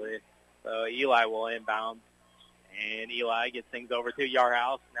 obviously. So Eli will inbound, and Eli gets things over to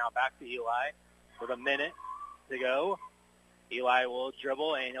Yarhouse. Now back to Eli with 1 minute to go. Eli will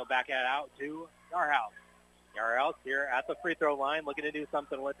dribble, and he'll back it out to Yarhouse. Yarhouse here at the free throw line, looking to do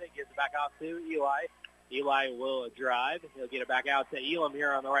something with it. Gives it back out to Eli. Eli will drive. He'll get it back out to Elam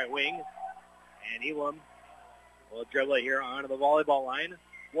here on the right wing. And Elam will dribble it here onto the volleyball line.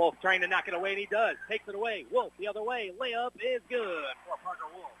 Wolf trying to knock it away, and he does. Takes it away. Wolf the other way. Layup is good for Parker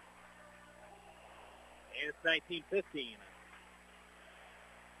Wolf. And it's 19-15.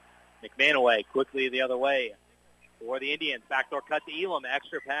 McManaway quickly the other way for the Indians. Backdoor cut to Elam.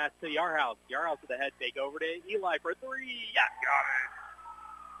 Extra pass to Yarhouse. Yarhouse with the head fake over to Eli for 3. Yeah, got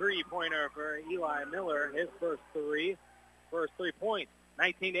it. 3-pointer for Eli Miller. His first 3 points.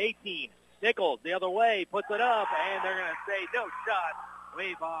 19-18. Nichols the other way, puts it up, and they're going to say no shot.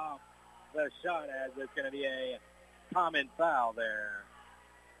 Wave off the shot as it's going to be a common foul there.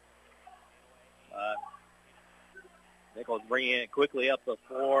 Nichols bringing it quickly up the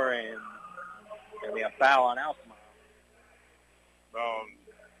floor, and going to be a foul on Altamont.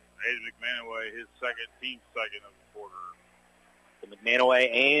 Aiden McManaway, his team second of the quarter. So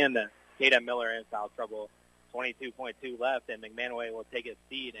McManaway and Kata Miller in foul trouble. 22.2 left, and McManaway will take his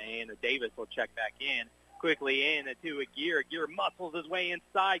seat, and Davis will check back in. quickly in to a Gear. Gear muscles his way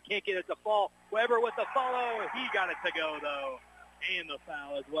inside. Can't get it to fall. Weber with the follow. He got it to go, though. And the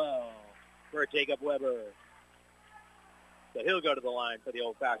foul as well for Jacob Weber. So he'll go to the line for the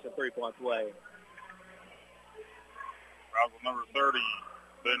old-fashioned three-point play. Foul number 30,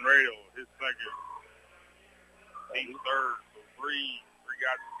 Ben Radel, his second. Team third. So three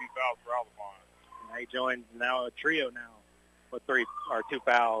guys with 2 fouls for Altamont. He joins now a trio now with 2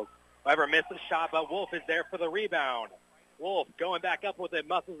 fouls. Weber missed the shot, but Wolf is there for the rebound. Wolf going back up with it,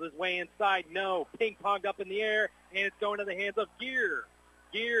 muscles his way inside. No, ping-ponged up in the air, and it's going to the hands of Gear.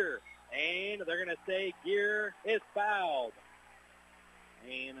 Gear, and they're going to say Gear is fouled.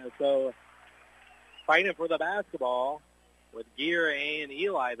 And so fighting for the basketball with Gear and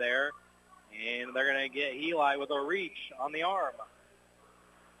Eli there, and they're going to get Eli with a reach on the arm.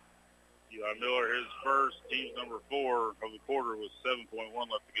 Eli Miller, his first, team's number 4 of the quarter with 7.1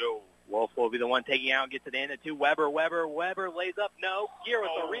 left to go. Wolf will be the one taking out, gets it in to Weber. Weber lays up. No. Gear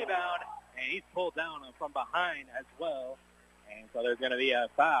with the rebound, and he's pulled down from behind as well. And so there's going to be a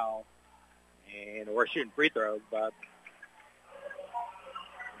foul. And we're shooting free throws, but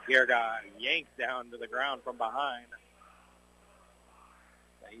Gear got yanked down to the ground from behind.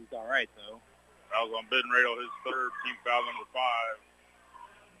 But he's all right, though. That was on Ben Radel, his third, team foul number 5.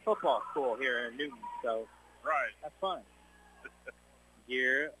 Football school here in Newton, so right, that's fun.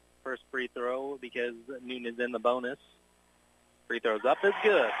 Gear, first free throw because Newton is in the bonus. Free throws up is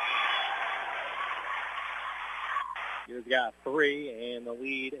good. Gear's got 3, and the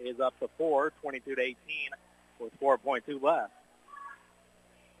lead is up to 4, 22-18, with 4.2 left.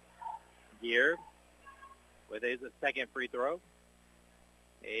 Gear, with his second free throw,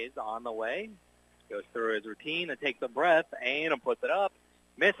 is on the way. Goes through his routine and takes a breath and puts it up.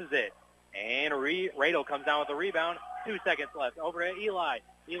 Misses it. And Radel comes down with the rebound. 2 seconds left. Over to Eli.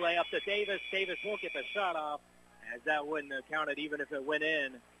 Eli up to Davis. Davis won't get the shot off, as that wouldn't have counted even if it went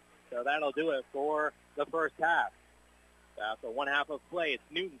in. So that'll do it for the first half. After one half of play, it's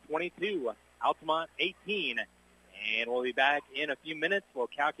Newton 22, Altamont 18. And we'll be back in a few minutes. We'll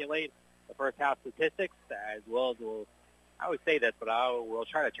calculate the first half statistics, as well as I always say this, but we'll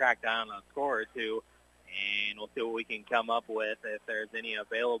try to track down a score or two, and we'll see what we can come up with if there's any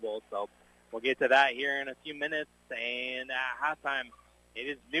available. So we'll get to that here in a few minutes. And at halftime, it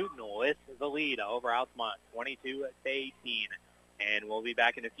is Newton with the lead over Altamont, 22-18. And we'll be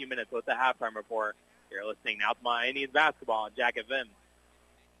back in a few minutes with the halftime report. You're listening to Altamont Indians basketball on Jack FM.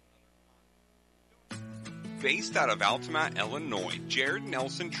 Based out of Altamont, Illinois, Jared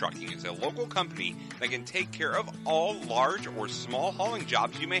Nelson Trucking is a local company that can take care of all large or small hauling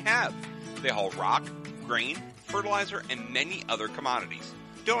jobs you may have. They haul rock, grain, fertilizer, and many other commodities.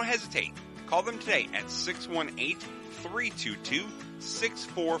 Don't hesitate. Call them today at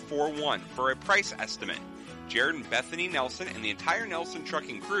 618-322-6441 for a price estimate. Jared and Bethany Nelson and the entire Nelson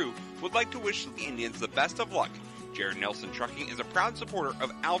Trucking crew would like to wish the Indians the best of luck. Jared Nelson Trucking is a proud supporter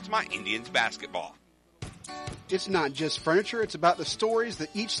of Altamont Indians basketball. It's not just furniture, it's about the stories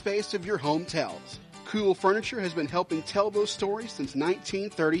that each space of your home tells. Cool Furniture has been helping tell those stories since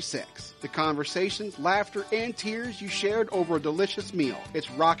 1936. The conversations, laughter, and tears you shared over a delicious meal. It's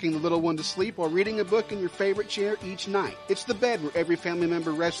rocking the little one to sleep while reading a book in your favorite chair each night. It's the bed where every family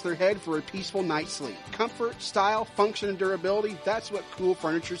member rests their head for a peaceful night's sleep. Comfort, style, function, and durability, that's what Cool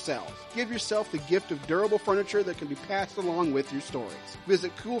Furniture sells. Give yourself the gift of durable furniture that can be passed along with your stories.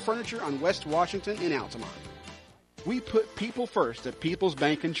 Visit Cool Furniture on West Washington in Altamont. We put people first at People's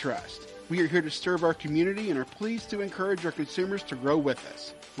Bank and Trust. We are here to serve our community and are pleased to encourage our consumers to grow with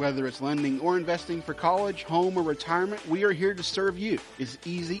us. Whether it's lending or investing for college, home, or retirement, we are here to serve you. It's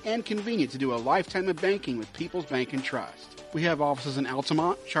easy and convenient to do a lifetime of banking with People's Bank and Trust. We have offices in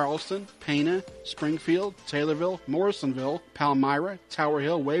Altamont, Charleston, Pana, Springfield, Taylorville, Morrisonville, Palmyra, Tower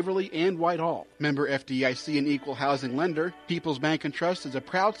Hill, Waverly, and Whitehall. Member FDIC and equal housing lender, People's Bank and Trust is a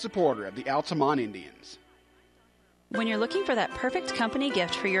proud supporter of the Altamont Indians. When you're looking for that perfect company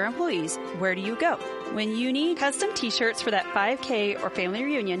gift for your employees, where do you go? When you need custom t-shirts for that 5K or family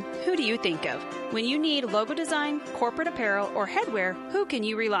reunion, who do you think of? When you need logo design, corporate apparel, or headwear, who can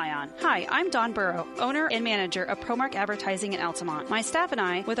you rely on? Hi, I'm Dawn Burrow, owner and manager of Promark Advertising in Altamont. My staff and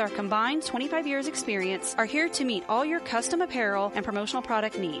I, with our combined 25 years experience, are here to meet all your custom apparel and promotional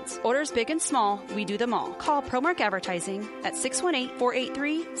product needs. Orders big and small, we do them all. Call Promark Advertising at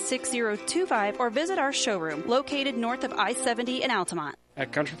 618-483-6025 or visit our showroom located north of I-70 in Altamont.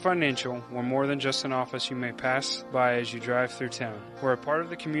 At Country Financial, we're more than just an office you may pass by as you drive through town. We're a part of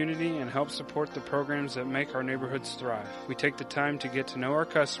the community and help support the programs that make our neighborhoods thrive. We take the time to get to know our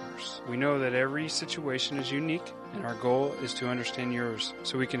customers. We know that every situation is unique, and our goal is to understand yours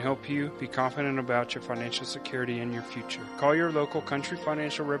so we can help you be confident about your financial security and your future. Call your local Country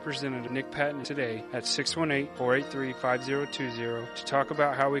Financial representative, Nick Patton, today at 618-483-5020 to talk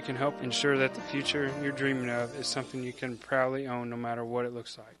about how we can help ensure that the future you're dreaming of is something you can proudly own no matter what it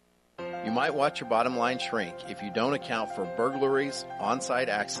looks like. You might watch your bottom line shrink if you don't account for burglaries, on-site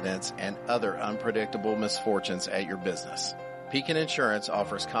accidents, and other unpredictable misfortunes at your business. Pekin Insurance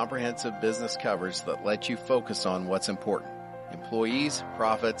offers comprehensive business coverage that lets you focus on what's important: employees,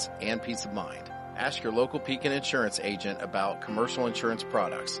 profits, and peace of mind. Ask your local Pekin Insurance agent about commercial insurance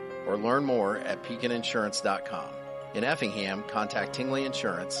products or learn more at pekininsurance.com. In Effingham, contact Tingley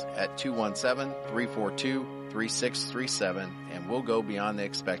Insurance at 217-342-3637 and we'll go beyond the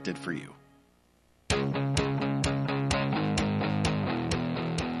expected for you.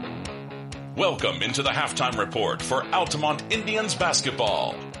 Welcome into the halftime report for Altamont Indians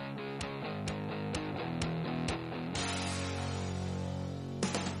basketball.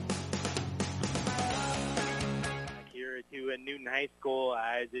 Here to Newton High School,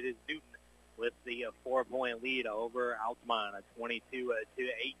 as it is Newton with the 4-point lead over Altamont,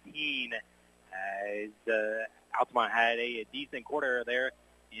 22-18. As Altamont had a decent quarter there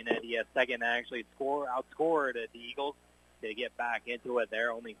in the second, actually outscored the Eagles to get back into it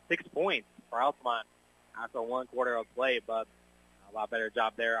there. Only 6 points for Altamont after one quarter of play, but a lot better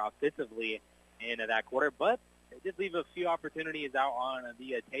job there offensively in that quarter. But they did leave a few opportunities out on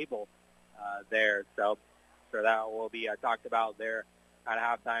the table there. So that will be talked about there at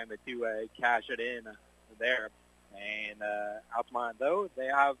halftime to cash it in there. And Altamont, though, they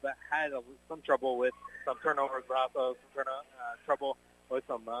have had some trouble with some turnovers, but also some trouble with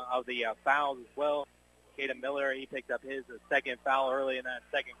some of the fouls as well. Caden Miller, he picked up his second foul early in that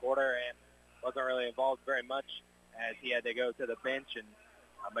second quarter and wasn't really involved very much as he had to go to the bench. And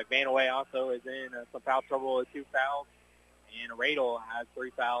McManaway also is in some foul trouble with 2 fouls. And Radel has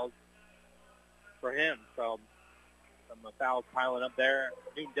 3 fouls for him. So some fouls piling up there.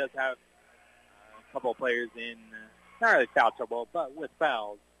 Newton does have a couple of players in not really foul trouble, but with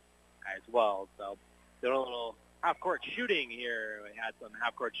fouls as well. So doing a little half-court shooting here. We had some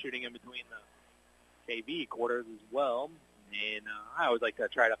half-court shooting in between the JV quarters as well. And I always like to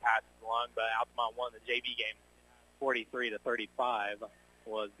try to pass it along, but Altamont won the JV game 43-35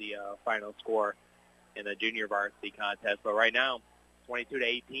 was the final score in the junior varsity contest. But right now,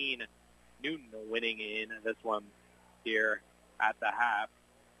 22-18, Newton winning in this one here at the half.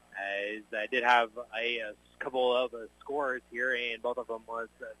 As I did have a couple of scores here, and both of them was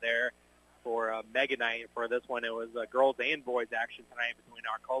there for Mega Night. For this one, it was girls and boys action tonight between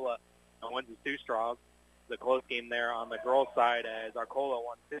Arcola and Windsor Straws. The close game there on the girls' side as Arcola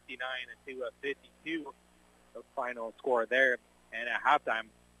won 59-52, the final score there. And at halftime,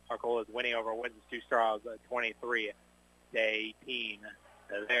 Arcola is winning over Windsor Straws 23-18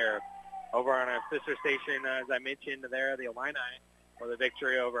 there. Over on our sister station, as I mentioned there, the Illini for the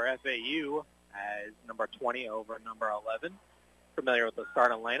victory over FAU as number 20 over number 11. Familiar with the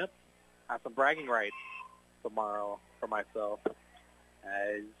starting lineup. Have some bragging rights tomorrow for myself.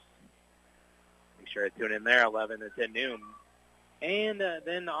 As make sure to tune in there, 11 to 10 noon. And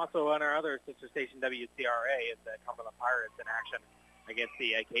then also on our other sister station, WCRA, is the Cumberland Pirates in action against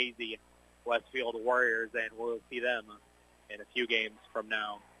the KZ Westfield Warriors, and we'll see them in a few games from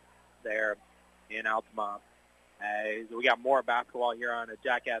now there in Altamont. As we got more basketball here on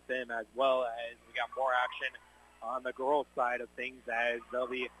Jack FM, as well as we got more action on the girls' side of things, as they'll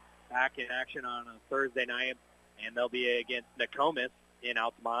be back in action on a Thursday night, and they'll be against Nokomis in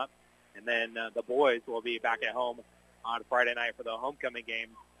Altamont. And then the boys will be back at home on Friday night for the homecoming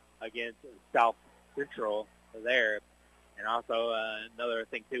game against South Central there. And also another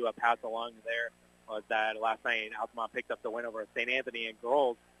thing, too, a pass along there was that last night Altamont picked up the win over St. Anthony in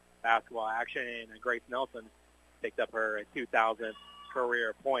girls basketball action, and Grace Nelson picked up her 2,000th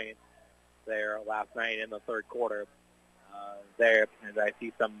career point there last night in the third quarter there. As I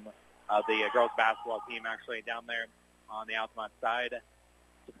see some of the girls basketball team actually down there on the Altamont side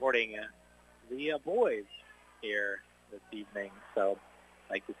supporting the boys here this evening. So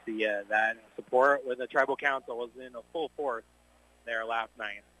I'd like to see that support with the Tribal Council was in a full force there last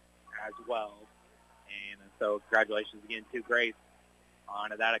night as well. And so congratulations again to Grace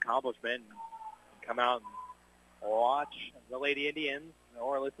on that accomplishment. Come out and watch the Lady Indians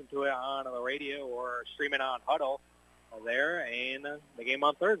or listen to it on the radio or stream it on Huddle there, and the game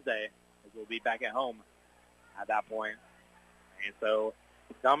on Thursday, as we'll be back at home at that point. And so,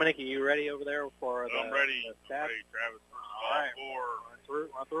 Dominic, are you ready over there for the I'm ready. The stats? I'm ready, Travis. All right. Run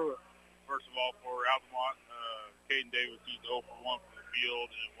through it. First of all, for Altamont, Caden Davis, he's 0 for 1 from the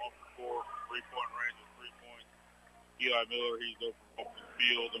field and 1 for 4 from three-point range with 3 points. Eli Miller, he's 0 for 1 from the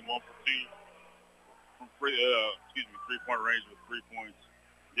field and 1 for 2 from three-point range with 3 points.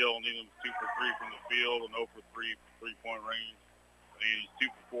 Dylan Needham's 2 for 3 from the field and 0 for 3 from three-point range. And he's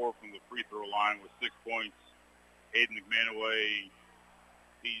 2 for 4 from the free throw line with 6 points. Aiden McManaway,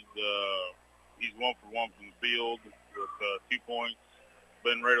 he's 1 for 1 from the field with 2 points.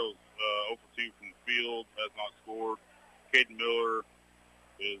 Ben Rado's 0 for 2 from the field, has not scored. Caden Miller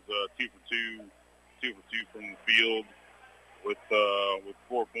is 2 for 2 from the field with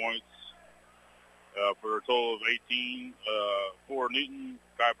 4 points. For a total of 18 for Newton.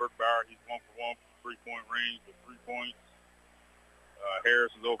 Guy Burkbauer, he's 1 for 1 from three-point range with 3 points.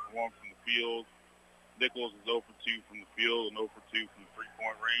 Harris is 0 for 1 from the field. Nichols is 0 for 2 from the field and 0 for 2 from the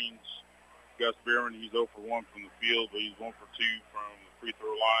three-point range. Gus Bierman, he's 0 for 1 from the field, but he's 1 for 2 from the free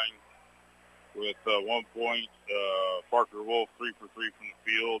throw line with 1 point. Parker Wolf, 3 for 3 from the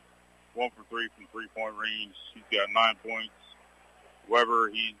field, 1 for 3 from three-point range. He's got 9 points. Weber,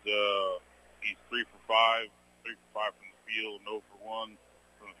 he's 3 for 5 from the field, and 0 for 1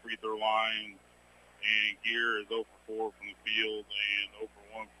 from the free throw line. And Gear is 0 for 4 from the field and 0 for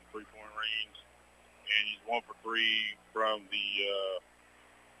 1 from three-point range. And he's 1 for 3 from the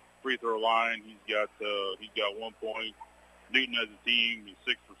free throw line. He's got 1 point. Newton as a team is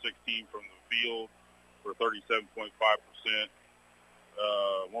 6 for 16 from the field for 37.5%.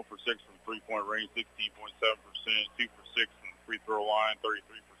 1 for 6 from three-point range, 16.7%. 2 for 6 from the free throw line, 33%.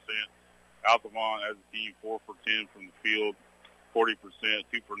 Altamont as a team, 4 for 10 from the field, 40%.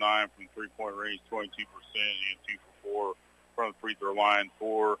 2 for 9 from three-point range, 22%. And 2 for 4 from the free throw line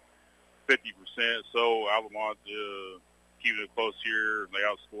for 50%. So Altamont keeping it close here. They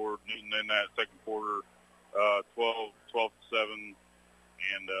outscored Newton in that second quarter, 12-7,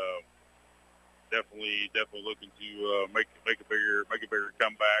 and definitely looking to make a bigger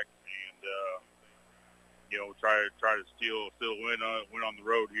comeback, and try to still win on the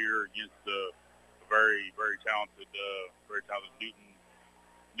road here against a very talented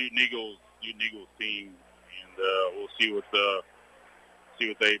Newton Eagles team, and we'll see what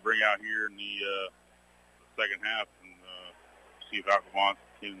they bring out here in the second half, and see if Altamont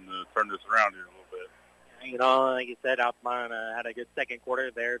can turn this around here a little bit. Like you said, Altamont had a good second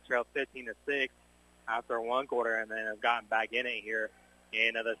quarter there, trailed 15-6 after one quarter, and then have gotten back in it here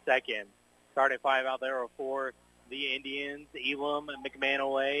in the second. Starting 5 out there for the Indians: Elam,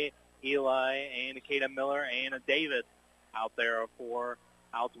 McManaway, Eli, and Kata Miller, and Davis out there for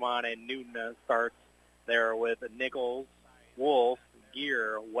Altamont. And Newton starts there with Nichols, Wolf,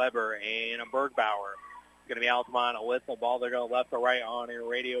 Gear, Weber, and Bergbauer. It's going to be Altamont with the ball. They're going left to right on your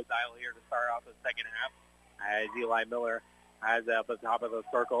radio dial here to start off the second half, as Eli Miller has up at the top of the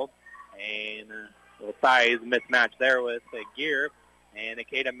circle. And a little size mismatch there with Gear, and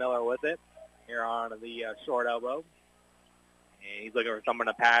Kata Miller with it here on the short elbow. And he's looking for someone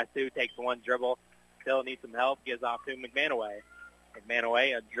to pass to. Takes one dribble. Still needs some help. Gives off to McManaway.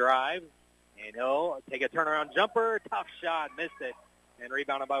 McManaway, a drive. And he'll take a turnaround jumper. Tough shot. Missed it. And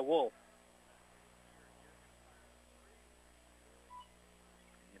rebounded by Wolf.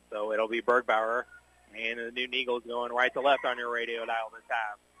 And so it'll be Bergbauer. And the Newton Eagles going right to left on your radio dial this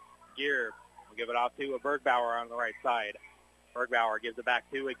half. Gear will give it off to a Bergbauer on the right side. Bergbauer gives it back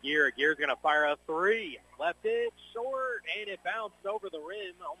to a Gear. Gear's going to fire a three. Left it short, and it bounced over the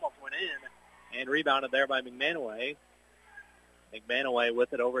rim. Almost went in. And rebounded there by McManaway. McManaway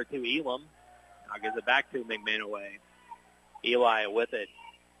with it over to Elam. Now gives it back to McManaway. Eli with it.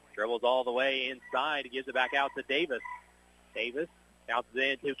 Dribbles all the way inside. Gives it back out to Davis. Davis bounces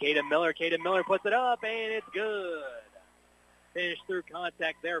in to Kata Miller. Kata Miller puts it up, and it's good. Finished through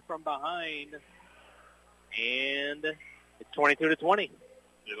contact there from behind. And it's 22-20.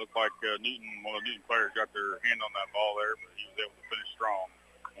 It looked like one of the Newton players got their hand on that ball there, but he was able to finish strong.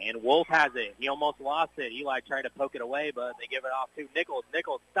 And Wolf has it. He almost lost it. Eli tried to poke it away, but they give it off to Nichols.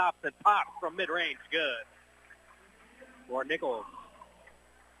 Nichols stops and pops from mid-range. Good. For Nichols.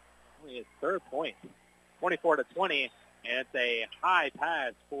 Only his third point. 24-20. And it's a high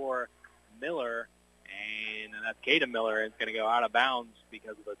pass for Miller. And that's Kata Miller. It's going to go out of bounds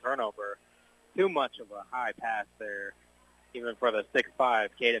because of the turnover. Too much of a high pass there, even for the 6'5",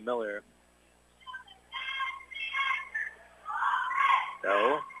 Kata Miller.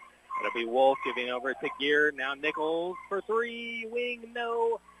 So it'll be Wolf giving over to Gear. Now Nichols for three. Wing,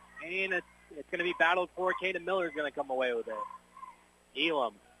 no. And it's going to be battled for. Kata Miller's going to come away with it.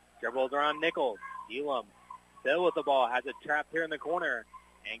 Elam dribbles around Nichols. Elam still with the ball. Has it trapped here in the corner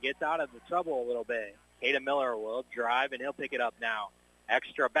and gets out of the trouble a little bit. Kata Miller will drive, and he'll pick it up now.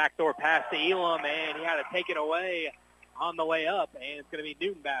 Extra backdoor pass to Elam, and he had to take it away on the way up, and it's going to be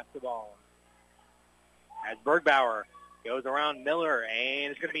Newton basketball. as Bergbauer goes around Miller,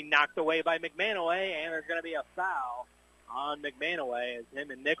 and it's going to be knocked away by McManaway, and there's going to be a foul on McManaway as him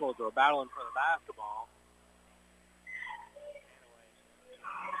and Nichols are battling for the basketball.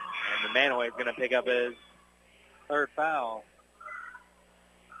 And McManaway is going to pick up his third foul.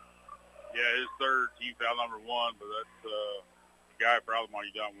 Yeah, his third team foul number 1, but that's the guy for Altamont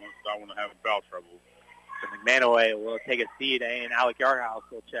you don't want to have foul trouble. So McManaway will take a seat, and Alec Yarhouse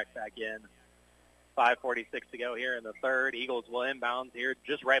will check back in. 5:46 to go here in the third. Eagles will inbound here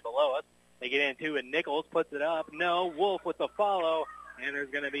just right below us. They get into it. Nichols puts it up. No, Wolf with the follow, and there's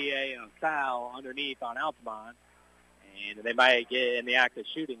going to be a foul underneath on Altamont. And they might get in the act of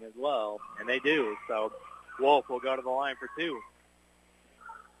shooting as well, and they do. So Wolf will go to the line for 2.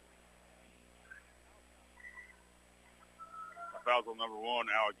 Fouls on number 1,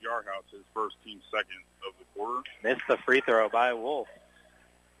 Alec Yarhouse, his first team second of the quarter. Missed the free throw by Wolf.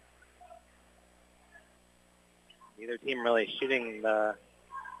 Neither team really shooting the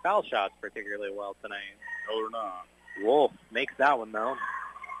foul shots particularly well tonight. No, they're not. Wolf makes that one, though.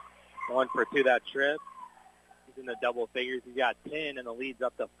 1 for 2 that trip. He's in the double figures. He's got 10, and the lead's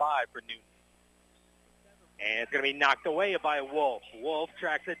up to 5 for Newton. And it's going to be knocked away by Wolf. Wolf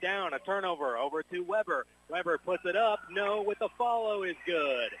tracks it down. A turnover over to Weber. Weber puts it up. No, with the follow is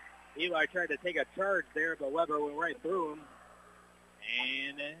good. Eli tried to take a charge there, but Weber went right through him.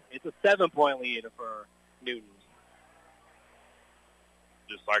 And it's a 7-point lead for Newton.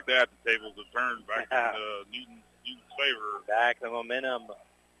 Just like that, the tables have turned back in Newton's favor. Back the momentum.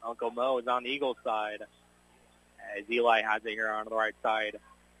 Uncle Mo is on the Eagles side as Eli has it here on the right side.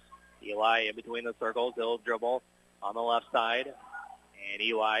 Eli in between the circles. He'll dribble on the left side. And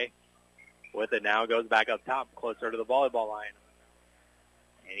Eli with it now goes back up top closer to the volleyball line.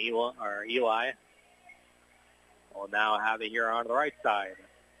 And Eli will now have it here on the right side.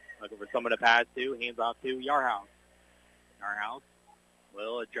 Looking for someone to pass to. Hands off to Yarhouse. Yarhouse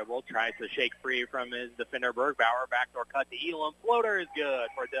will dribble. Tries to shake free from his defender Bergbauer. Backdoor cut to Elam. Floater is good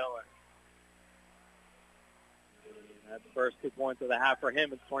for Dillon. That's the first 2 points of the half for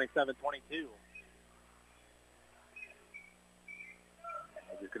him. It's 27-22. There's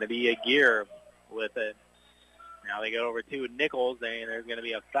going to be a gear with it. Now they go over to Nichols, and there's going to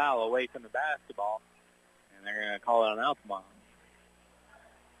be a foul away from the basketball. And they're going to call it on Altamont.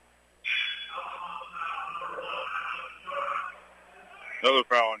 Another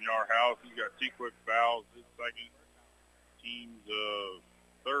foul on Yarhouse. He's got 2 quick fouls. His second, team's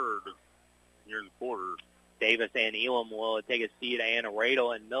third here in the quarter. Davis and Elam will take a seat, and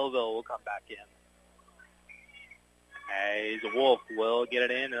Radel and Millville will come back in. As Wolf will get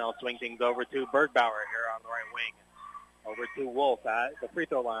it in, and they'll swing things over to Bergbauer here on the right wing. Over to Wolf at the free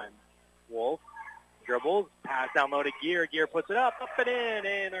throw line. Wolf dribbles, pass down low to Gear. Gear puts it up and in,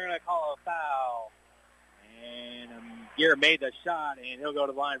 and they're going to call a foul. And Gear made the shot, and he'll go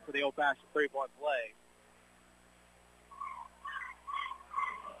to the line for the old-fashioned three-point play.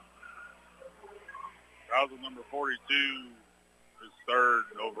 Fouls with number 42, his third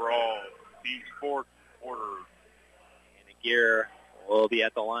overall, team's fourth quarter. And Gear will be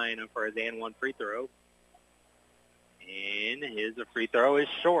at the line for his and 1 free throw. And his free throw is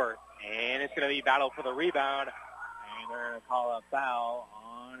short. And it's going to be battle for the rebound. And they're going to call a foul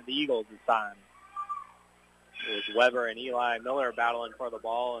on the Eagles this time. It was Weber and Eli Miller battling for the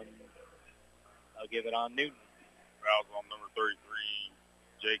ball, and they'll give it on Newton. Fouls on number 33,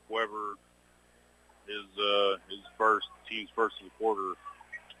 Jake Weber. His first, team's first of the quarter.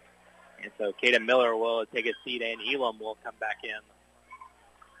 And so Caden Miller will take a seat, and Elam will come back in.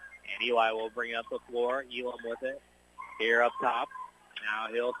 And Eli will bring it up the floor. Elam with it here up top. Now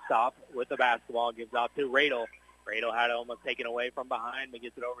he'll stop with the basketball, gives out to Radel. Radel had it almost taken away from behind, but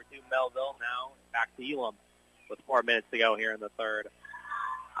gets it over to Melville. Now back to Elam with 4 minutes to go here in the third.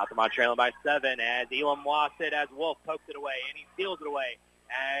 Altamont trailing by 7 as Elam lost it as Wolf pokes it away, and he steals it away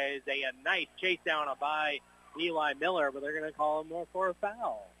as a nice chase down by Eli Miller, but they're going to call him more for a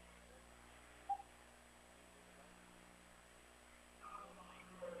foul.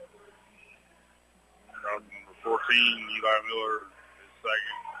 Number 14, Eli Miller, his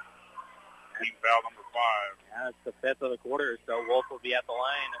second. Team foul number 5. Yeah, it's the 5th of the quarter, so Wolf will be at the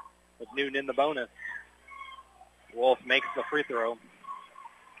line with Newton in the bonus. Wolf makes the free throw.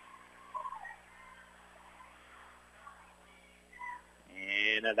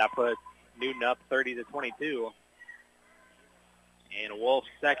 And that puts Newton up 30-22. And Wolf's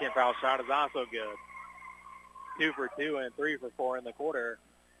second foul shot is also good. 2 for 2 and 3 for 4 in the quarter.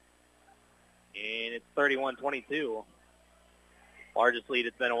 And it's 31-22. Largest lead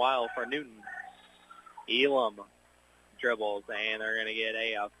it's been a while for Newton. Elam dribbles, and they're going to get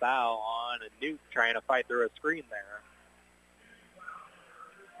a foul on Newt trying to fight through a screen there.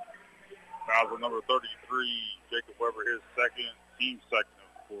 Foul on number 33, Jacob Weber, team second of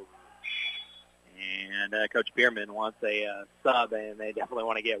the quarter. And Coach Bierman wants a sub, and they definitely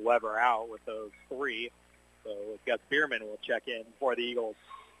want to get Weber out with those 3. So Gus Bierman will check in for the Eagles.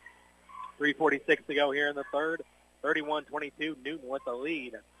 3:46 to go here in the third. 31-22, Newton with the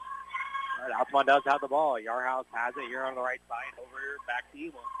lead. All right, Altamont does have the ball. Yarhouse has it here on the right side. Over here, back to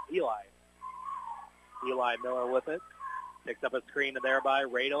Eli. Eli Miller with it. Picks up a screen there by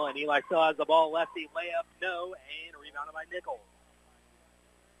Radel, and Eli still has the ball. Lefty layup, no, and rebounded by Nichols.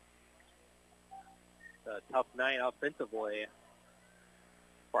 It's a tough night offensively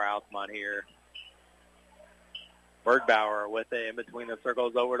for Altamont here. Bergbauer with it in between the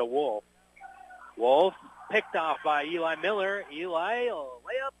circles over to Wolf. Wolf picked off by Eli Miller. Eli,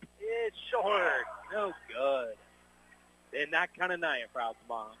 layup is short. No good. And that kind of night for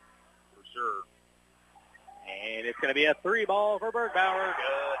Altamont. For sure. And it's going to be a 3 ball for Bergbauer.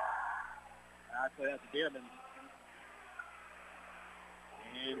 Good. Actually, that's Bierman.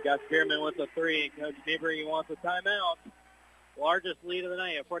 And Gus Bierman with the 3. And Coach Newbury wants a timeout. Largest lead of the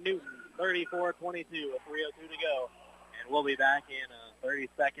night for Newton. 34-22 with 3:02 to go. And we'll be back in 30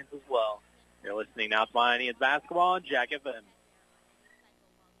 seconds as well. You're listening now to Altamont Indians basketball on Jack FM.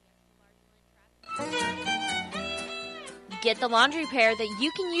 Get the laundry pair that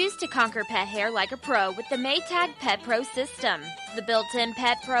you can use to conquer pet hair like a pro with the Maytag Pet Pro system. The built-in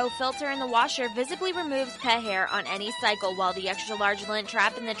Pet Pro filter in the washer visibly removes pet hair on any cycle, while the extra-large lint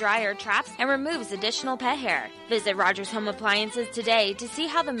trap in the dryer traps and removes additional pet hair. Visit Rogers Home Appliances today to see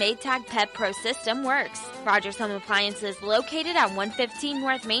how the Maytag Pet Pro system works. Rogers Home Appliances located at 115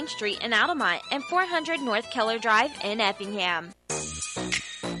 North Main Street in Altamont and 400 North Keller Drive in Effingham.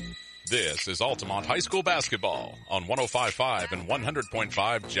 This is Altamont High School basketball on 105.5 and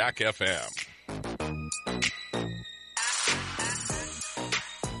 100.5 Jack FM.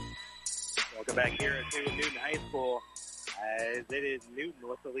 Welcome back here to Newton High School, as it is Newton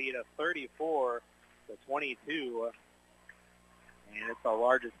with the lead of 34-22, and it's the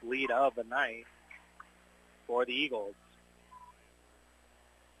largest lead of the night for the Eagles.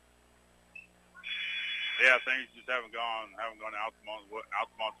 Yeah, things just haven't gone Altamont's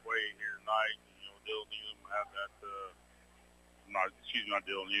way here tonight. You know, Dylan Needham had that. Not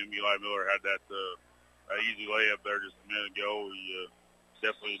Dylan Needham. Eli Miller had that easy layup there just a minute ago. He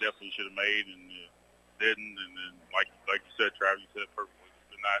definitely should have made and didn't. And then, like you said, Travis, you said it perfectly. It's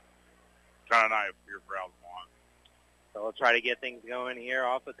been that kind of night here for Altamont. So we'll try to get things going here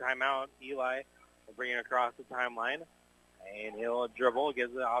off the timeout. Eli will bring it across the timeline, and he'll dribble,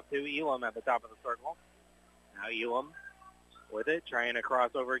 gives it off to Elam at the top of the circle. Now Elam with it, trying to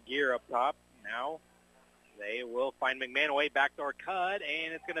cross over Gear up top. Now they will find McManaway, backdoor cut,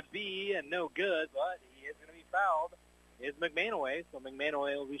 and it's going to be no good, but he is going to be fouled. Is McManaway, so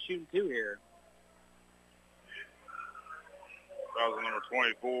McManaway will be shooting 2 here. Foul on number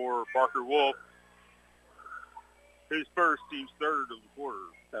 24, Parker Wolf. His first, team's third of the quarter.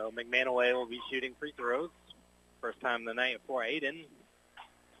 So McManaway will be shooting free throws. First time of the night for Aiden.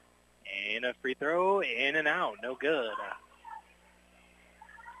 And a free throw, in and out, no good.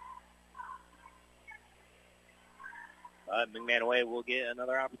 But McManaway will get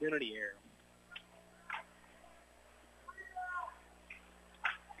another opportunity here.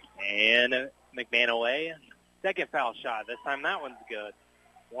 And McManaway, second foul shot. This time that one's good.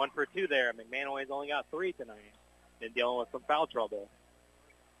 1 for 2 there. McManaway's only got 3 tonight. Been dealing with some foul trouble.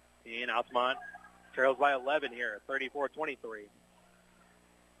 And Altamont trails by 11 here, 34-23.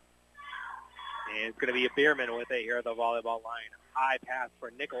 And it's going to be a Bierman with it here at the volleyball line. High pass for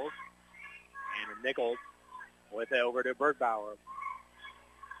Nichols. And Nichols with it over to Bergbauer.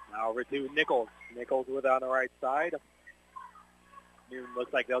 Now over to Nichols. Nichols with it on the right side. Newton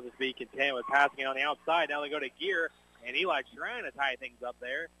looks like they'll just be content with passing it on the outside. Now they go to Gear. And Eli's trying to tie things up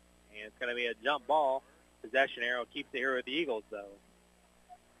there. And it's going to be a jump ball. Possession arrow keeps it here with the Eagles, though.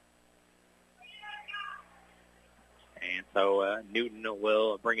 And so Newton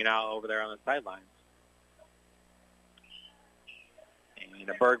will bring it out over there on the sidelines. And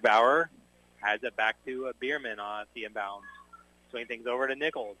Bergbauer has it back to Bierman on the inbounds. Swing things over to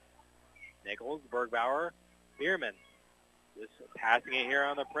Nichols. Nichols, Bergbauer, Bierman. Just passing it here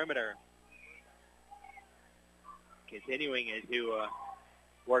on the perimeter. Continuing it to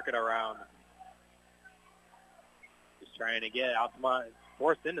work it around. Just trying to get Altamont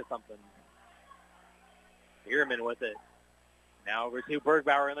forced into something. Bierman with it. Now over to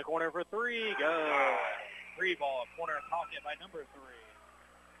Bergbauer in the corner for 3. Go. 3 ball. Corner pocket by number 3.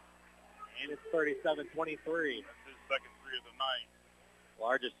 and it's 37-23. That's his second three of the night.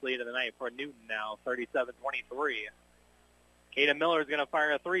 Largest lead of the night for Newton now, 37-23. Caden Miller is going to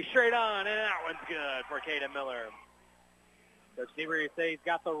fire a three straight on, and that one's good for Caden Miller. Coach Niebuhr says he's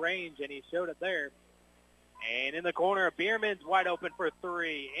got the range, and he showed it there. And in the corner, Bierman's wide open for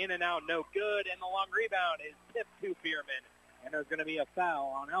three. In and out, no good. And the long rebound is tipped to Bierman. And there's going to be a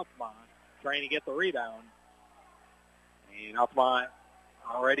foul on Altamont trying to get the rebound. And Altamont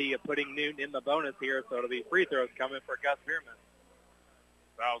already putting Newton in the bonus here, so it'll be free throws coming for Gus Bierman.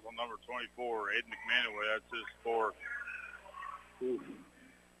 Fouls on number 24, Aiden McManaway. That's his fourth. Oof.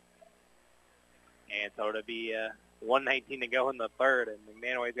 And so it'll be 1:19 to go in the third, and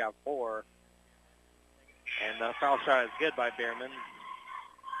McManaway's got 4. And the foul shot is good by Bierman. He's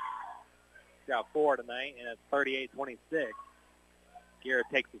got 4 tonight, and it's 38-26. Garrett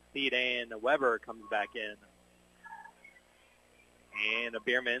takes the seat, and Weber comes back in. And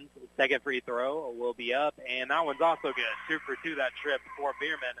Bierman's second free throw will be up, and that one's also good. 2 for 2 that trip for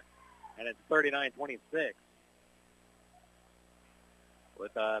Bierman, and it's 39-26.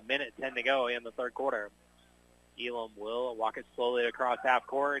 With a minute 10 to go in the third quarter. Elam will walk it slowly across half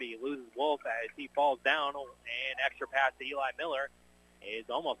court. He loses Wolf as he falls down, and extra pass to Eli Miller is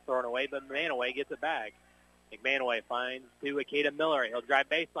almost thrown away, but McManaway gets it back. McManaway finds to Caden Miller. He'll drive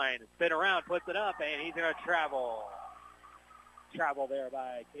baseline, spin around, puts it up, and he's going to travel. Travel there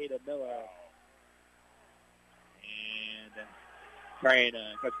by Caden Miller. And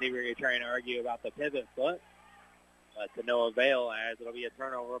Coach Niebuhr trying to argue about the pivot foot, but to no avail as it'll be a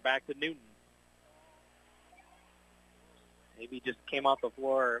turnover back to Newton. Maybe just came off the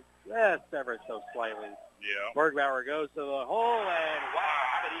floor just ever so slightly. Yeah. Bergbauer goes to the hole, and wow,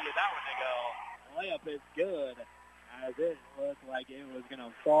 how did he get that one to go? The layup is good, as it looked like it was going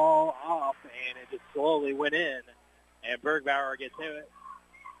to fall off, and it just slowly went in. And Bergbauer gets to it,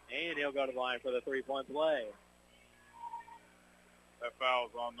 and he'll go to the line for the three-point play. That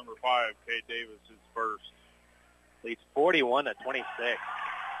foul's on number 5, Kate Davis, his first. Leads 41-26.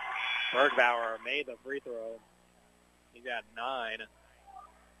 Bergbauer made the free throw. He got 9.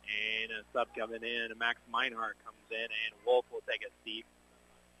 And a sub coming in. Max Meinhardt comes in, and Wolf will take a seat.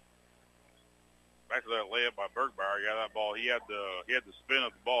 Back to that layup by Bergbauer. Yeah, that ball. He had the spin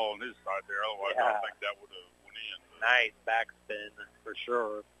of the ball on his side there. Otherwise, I don't think that would have went in. Nice backspin for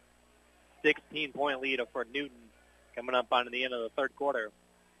sure. 16-point lead for Newton coming up on the end of the third quarter.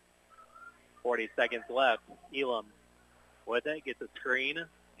 40 seconds left. Elam with it, gets a screen,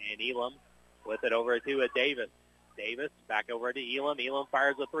 and Elam with it over to Davis. Davis back over to Elam. Elam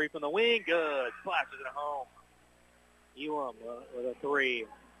fires a three from the wing. Good. Splashes it home. Elam with a three.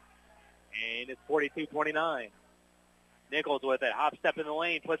 And it's 42-29. Nichols with it. Hop step in the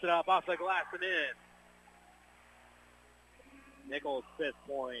lane. Puts it up off the glass and in. Nichols' fifth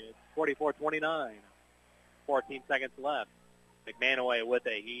point. It's 44-29. 14 seconds left. McManaway with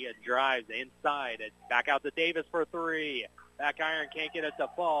it. He drives inside. It's back out to Davis for three. Back iron can't get it to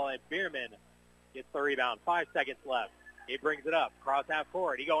fall. And Bierman gets the rebound. 5 seconds left. He brings it up. Cross half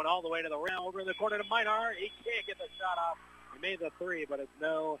court. He going all the way to the rim. Over in the corner to Meinhardt. He can't get the shot off. He made the three, but it's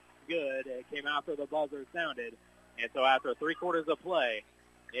no good. It came after the buzzer sounded. And so after 3 quarters of play,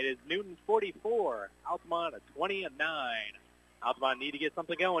 it is Newton 44. Altamont 20-9. Altamont need to get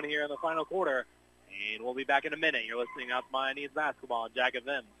something going here in the final quarter. And we'll be back in a minute. You're listening to Altamont Indians Basketball on Jack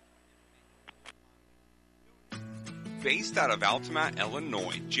FM. Based out of Altamont,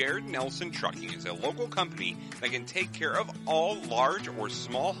 Illinois, Jared Nelson Trucking is a local company that can take care of all large or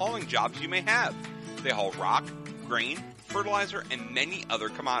small hauling jobs you may have. They haul rock, grain, fertilizer, and many other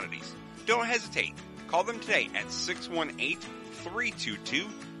commodities. Don't hesitate. Call them today at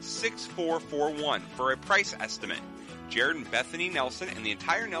 618-322-6441 for a price estimate. Jared and Bethany Nelson and the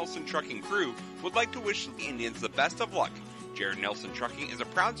entire Nelson Trucking crew would like to wish the Indians the best of luck. Jared Nelson Trucking is a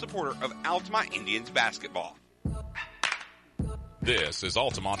proud supporter of Altamont Indians basketball. This is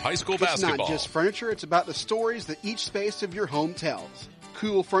Altamont High School basketball. It's not just furniture, it's about the stories that each space of your home tells.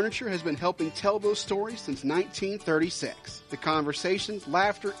 Cool Furniture has been helping tell those stories since 1936. The conversations,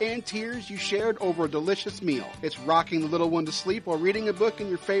 laughter, and tears you shared over a delicious meal. It's rocking the little one to sleep while reading a book in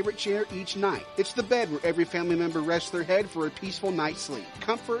your favorite chair each night. It's the bed where every family member rests their head for a peaceful night's sleep.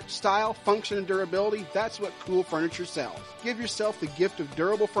 Comfort, style, function, and durability, that's what Cool Furniture sells. Give yourself the gift of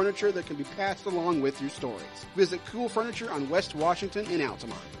durable furniture that can be passed along with your stories. Visit Cool Furniture on West Washington in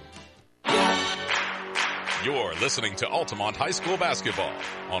Altamont. You're listening to Altamont High School basketball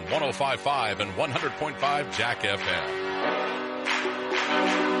on 105.5 and 100.5 Jack FM.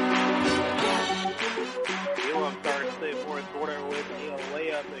 Elam starts the fourth quarter with a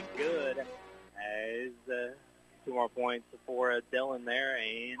layup and good as 2 more points for Dillon there,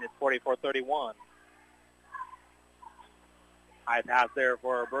 and it's 44-31. High pass there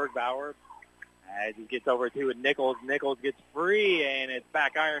for Bergbauer. As he gets over to Nichols. Nichols gets free, and it's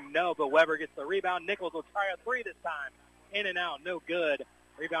back iron. No, but Weber gets the rebound. Nichols will try a three this time. In and out. No good.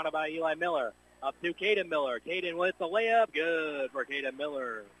 Rebounded by Eli Miller. Up to Caden Miller. Caden with the layup. Good for Caden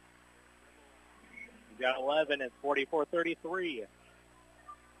Miller. He's got 11. It's 44-33.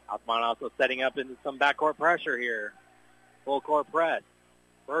 Altamont also setting up into some backcourt pressure here. Full court press.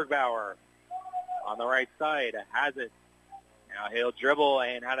 Bergbauer on the right side. Has it. Now he'll dribble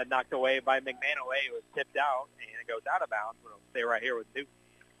and had it knocked away by McManaway. It was tipped out, and it goes out of bounds. But it'll stay right here with Newton.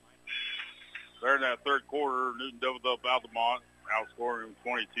 There in that third quarter, Newton doubled up Altamont, outscoring them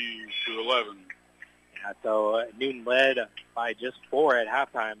 22-11. Yeah, so Newton led by just 4 at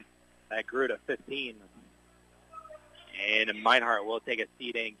halftime. That grew to 15. And Meinhardt will take a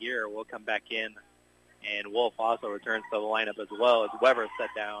seat, and Gear will come back in. And Wolf also returns to the lineup as well as Weber set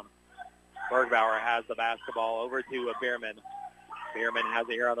down. Bergbauer has the basketball over to Bierman. Bierman has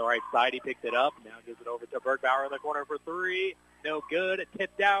it here on the right side. He picked it up. Now gives it over to Bergbauer in the corner for three. No good.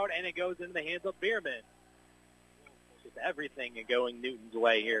 Tipped out, and it goes into the hands of Bierman. Just everything going Newton's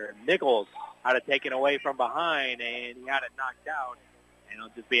way here. Nichols had it taken away from behind, and he had it knocked out. And it'll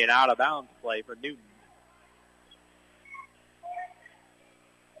just be an out-of-bounds play for Newton.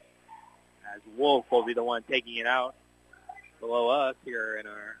 As Wolf will be the one taking it out below us here in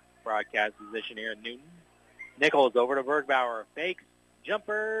our broadcast position here in Newton. Nichols over to Bergbauer. Fakes.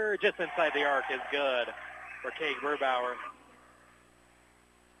 Jumper just inside the arc is good for Kate Bergbauer.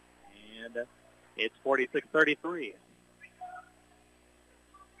 And it's 46-33.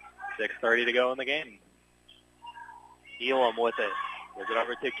 6:30 to go in the game. Elam with it. Gives it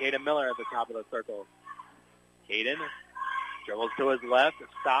over to Caden Miller at the top of the circle. Caden dribbles to his left,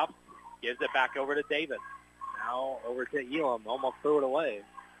 stops, gives it back over to Davis. Now over to Elam. Almost threw it away.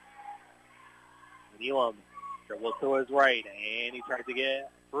 Elam dribbles to his right, and he tries to get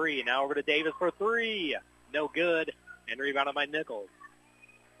free. Now over to Davis for three. No good, and rebounded by Nichols.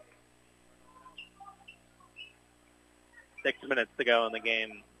 6 minutes to go in the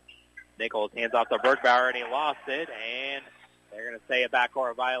game. Nichols hands off to Bergbauer, and he lost it, and they're going to say a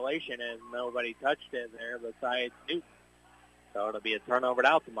backcourt violation, and nobody touched it there besides Newton. So it'll be a turnover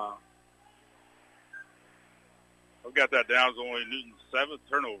to Altamont. I've got that down as only Newton's 7th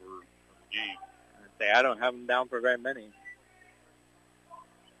turnover of the game. I don't have them down for very many.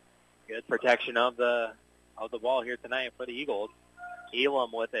 Good protection of the ball here tonight for the Eagles.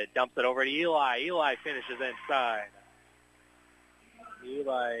 Elam with it, dumps it over to Eli. Eli finishes inside.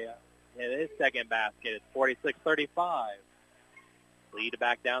 Eli hit his second basket. It's 46-35. Lead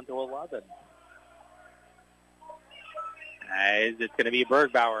back down to 11. As it's going to be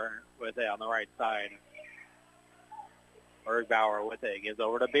Bergbauer with it on the right side. Bergbauer with it, gives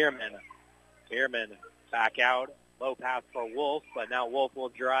over to Bierman. Bierman back out. Low pass for Wolf, but now Wolf will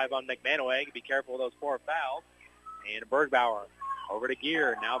drive on McManaway. Be careful of those 4 fouls. And Bergbauer over to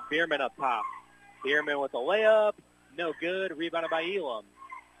Gear. Now Bierman up top. Bierman with a layup. No good. Rebounded by Elam.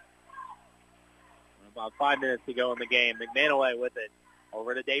 About 5 minutes to go in the game. McManaway with it.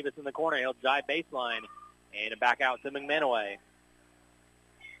 Over to Davis in the corner. He'll drive baseline. And back out to McManaway.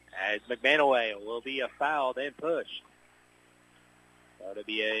 As McManaway will be fouled and pushed. So it'll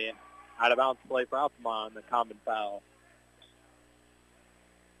be a out-of-bounds play for Altamont, the common foul.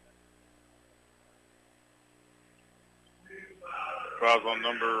 Fouls on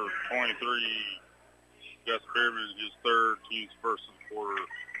number 23. Gus Bierman, his third, team's first in the quarter.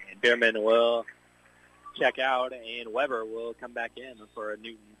 And Bierman will check out, and Weber will come back in for a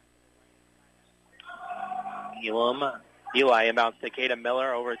Newton. Eli inbounds to Caden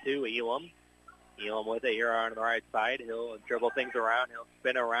Miller over to Elam. Elam with it here on the right side. He'll dribble things around. He'll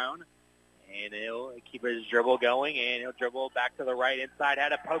spin around, and he'll keep his dribble going, and he'll dribble back to the right inside.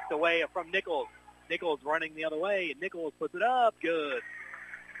 Had it poked away from Nichols. Nichols running the other way. Nichols puts it up. Good.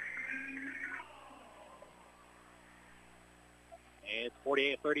 And it's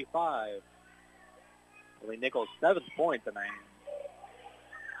 48-35. Only Nichols' 7th point tonight.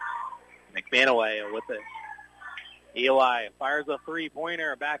 McManaway with it. Eli fires a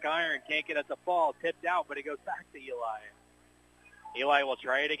three-pointer, back iron, can't get it to fall, tipped out, but it goes back to Eli. Eli will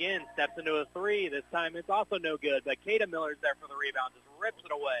try it again, steps into a three. This time it's also no good, but Caden Miller's there for the rebound, just rips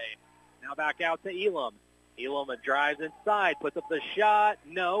it away. Now back out to Elam. Elam drives inside, puts up the shot,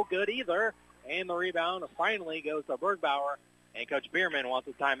 no good either. And the rebound finally goes to Bergbauer, and Coach Bierman wants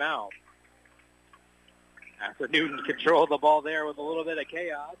a timeout. After Newton controlled the ball there with a little bit of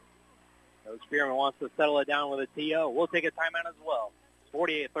chaos, Coach Bierman wants to settle it down with a TO. We'll take a timeout as well.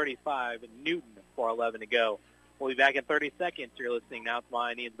 48-35, Newton, 4:11 to go We'll be back in 30 seconds. You're listening now to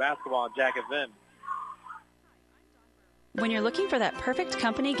My Needs Basketball on Jack FM. When you're looking for that perfect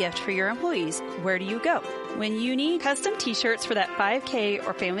company gift for your employees, where do you go? When you need custom t-shirts for that 5K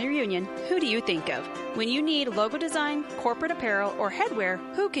or family reunion, who do you think of? When you need logo design, corporate apparel, or headwear,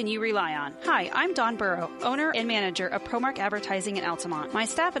 who can you rely on? Hi, I'm Dawn Burrow, owner and manager of Promark Advertising in Altamont. My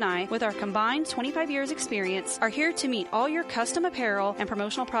staff and I, with our combined 25 years experience, are here to meet all your custom apparel and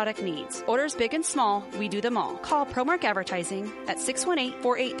promotional product needs. Orders big and small, we do them all. Call Promark Advertising at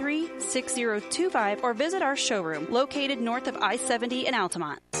 618-483-6025 or visit our showroom located north of I-70 in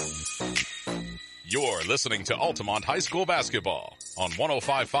Altamont. You're listening to Altamont High School Basketball on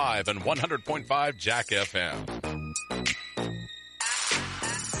 105.5 and 100.5 Jack FM.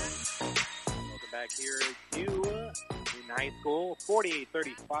 Welcome back here to Newton High School,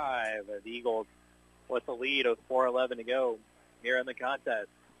 48-35. The Eagles with a lead of 4:11 to go here in the contest.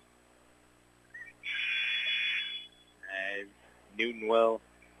 As Newton will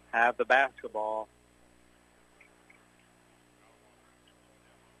have the basketball.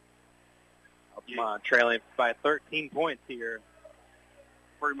 Altamont trailing by 13 points here.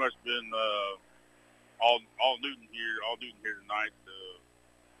 Pretty much been all Newton here tonight.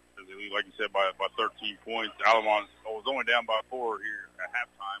 Like you said, by 13 points. Altamont was only down by 4 here at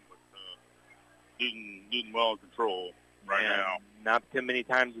halftime, but Newton well in control right now. Not too many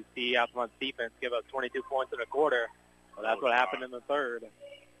times you see Altamont's defense give up 22 points in a quarter. Well, that's what happened in the third.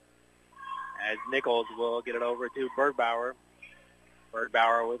 As Nichols will get it over to Bergbauer.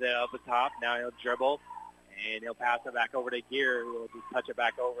 Bergbauer with it up the top. Now he'll dribble, and he'll pass it back over to Gear, who will just touch it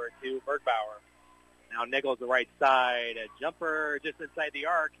back over to Bergbauer. Now Nichols the right side. A jumper just inside the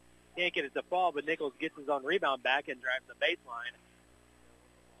arc. Can't get it to fall, but Nichols gets his own rebound back and drives the baseline.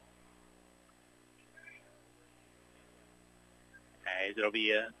 As it'll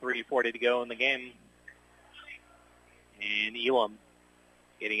be 3:40 to go in the game. And Elam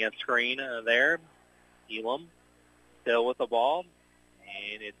getting a screen there. Elam still with the ball.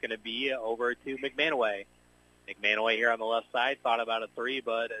 And it's going to be over to McManaway. McManaway here on the left side. Thought about a three,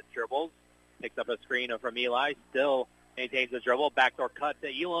 but dribbles. Picks up a screen from Eli. Still maintains the dribble. Backdoor cut to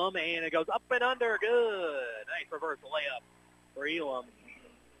Elam, and it goes up and under. Good. Nice reverse layup for Elam.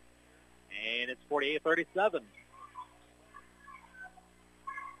 And it's 48-37.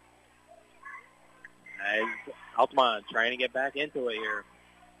 As Altamont trying to get back into it here.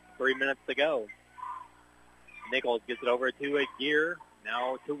 3 minutes to go. Nichols gets it over to a Gear.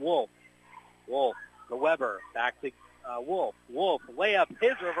 Now to Wolf. Wolf to Weber. Back to Wolf. Wolf layup.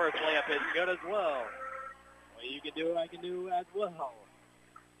 His reverse layup is good as well. What you can do, I can do as well.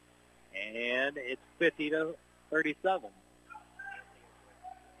 And it's 50-37.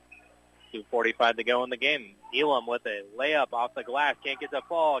 2:45 to go in the game. Elam with a layup off the glass. Can't get the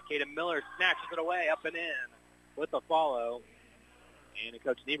fall. Caden Miller snatches it away up and in with the follow. And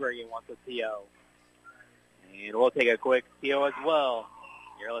Coach Niebergen wants a TO. And we'll take a quick TO as well.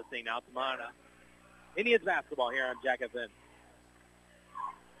 You're listening now to Altamont Indians basketball here on Jack FM.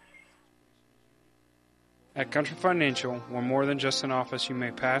 At Country Financial, we're more than just an office you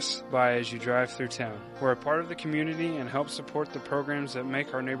may pass by as you drive through town. We're a part of the community and help support the programs that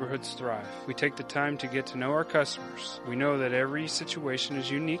make our neighborhoods thrive. We take the time to get to know our customers. We know that every situation is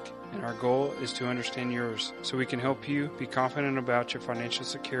unique, and our goal is to understand yours so we can help you be confident about your financial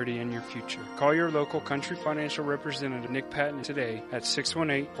security and your future. Call your local Country Financial representative, Nick Patton, today at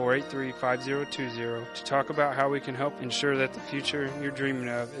 618-483-5020 to talk about how we can help ensure that the future you're dreaming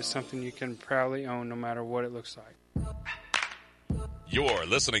of is something you can proudly own no matter what it looks like. You're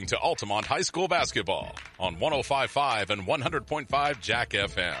listening to Altamont High School Basketball on 105.5 and 100.5 Jack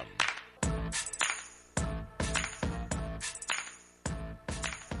FM.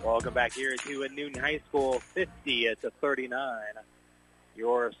 Welcome back here to Newton High School, 50-39.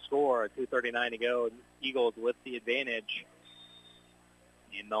 Your score, 2:39 to go. Eagles with the advantage,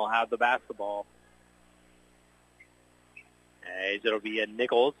 and they'll have the basketball. As it'll be a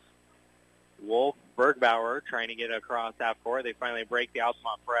Nichols, Wolf, Bergbauer trying to get across half court. They finally break the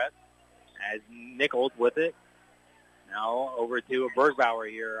Altamont press. As Nichols with it. Now over to a Bergbauer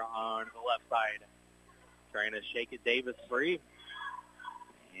here on the left side. Trying to shake it Davis free.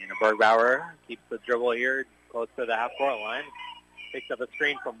 And Bergbauer keeps the dribble here close to the half-court line. Picks up a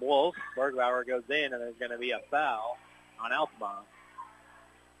screen from Wolf. Bergbauer goes in, and there's going to be a foul on Altamont.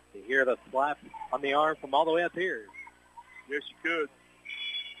 You hear the slap on the arm from all the way up here. Yes, you could.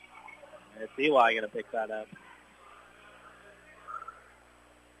 And it's Eli going to pick that up.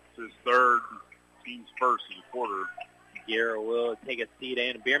 It's his third, team's first in the quarter. Gear will take a seat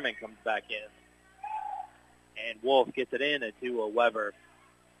in, and Bierman comes back in. And Wolf gets it in to a Weber.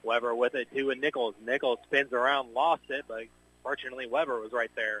 Weber with it to Nichols. Nichols spins around, lost it, but fortunately Weber was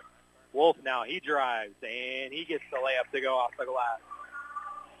right there. Wolf now, he drives, and he gets the layup to go off the glass.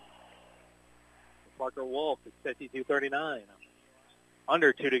 Parker Wolf is 52-39.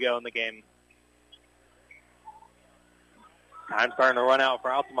 Under 2 to go in the game. Time starting to run out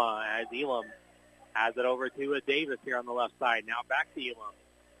for Altamont as Elam has it over to Davis here on the left side. Now back to Elam.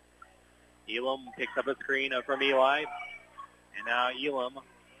 Elam picks up a screen from Eli. And now Elam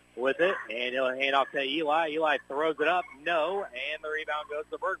with it. And he'll hand off to Eli. Eli throws it up. No. And the rebound goes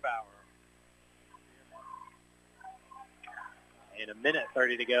to Bergbauer. And a minute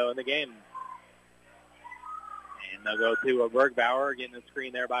 30 to go in the game. And they'll go to Bergbauer, getting the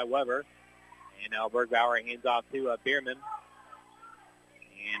screen there by Weber. And now Bergbauer hands off to Bierman.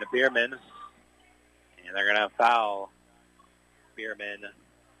 And Bierman. And they're going to foul Bierman.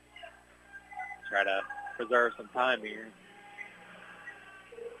 Try to preserve some time here.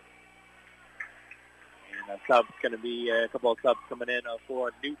 And a sub's going to be a couple of subs coming in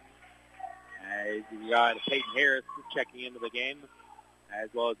for Newton. As you got Peyton Harris checking into the game, as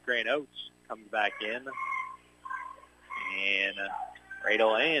well as Grant Oates comes back in. And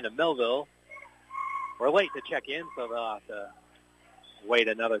Radel and Millville were late to check in, so they'll have to wait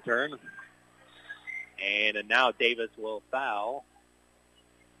another turn. And now Davis will foul.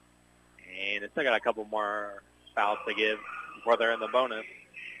 And it's still got a couple more fouls to give before they're in the bonus.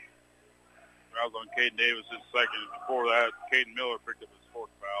 Fouls on Caden Davis' second. Before that, Caden Miller picked up his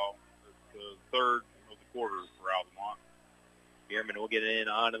fourth foul. It's the third of the quarter for Altamont. Bierman will get in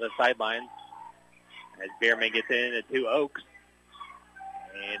onto the sidelines as Bierman gets in to Oaks.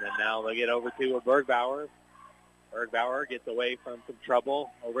 And now they'll get over to Bergbauer. Bergbauer gets away from some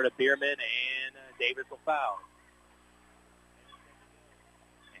trouble over to Bierman, and Davis will foul.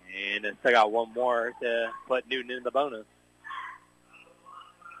 And it's still got one more to put Newton in the bonus.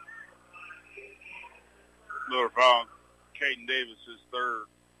 Another foul. Caden Davis is third.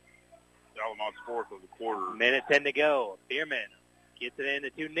 Altamont's fourth of the quarter. Minute 10 to go. Bierman gets it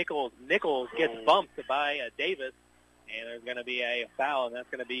into two Nichols. Nichols gets bumped by Davis, and there's going to be a foul, and that's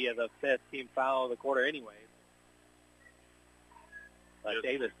going to be the fifth team foul of the quarter anyways. But yes.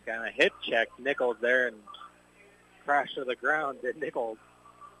 Davis kind of hip checked Nichols there and crashed to the ground to Nichols.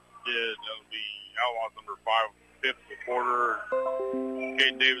 Yeah, that'll be Altamont's number 5, fifth of the quarter.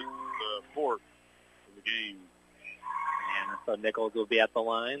 Caden Davis is fourth of the game. And so Nichols will be at the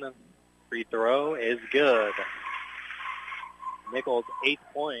line. Free throw is good. Nichols' 8th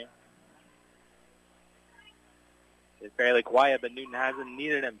point. It's fairly quiet, but Newton hasn't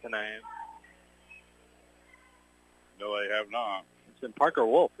needed him tonight. No, they have not. It's been Parker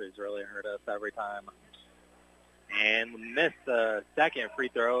Wolf who's really hurt us every time. And missed the second free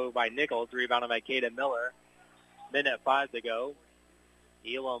throw by Nichols, rebounded by Caden Miller. Minute 5 to go.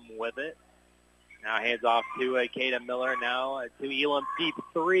 Elam with it. Now hands off to Caden Miller. Now to Elam. Deep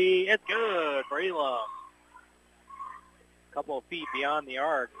three. It's good for Elam. Couple of feet beyond the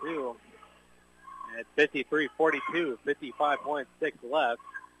arc, too. And it's 53-42, 55.6 left.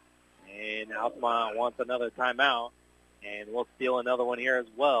 And Altamont wants another timeout. And we'll steal another one here as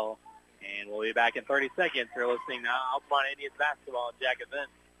well. And we'll be back in 30 seconds. You're listening now. Altamont Indians basketball on Jack Event.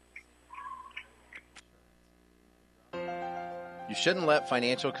 You shouldn't let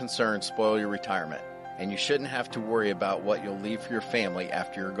financial concerns spoil your retirement. And you shouldn't have to worry about what you'll leave for your family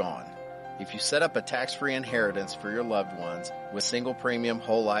after you're gone. If you set up a tax-free inheritance for your loved ones with single premium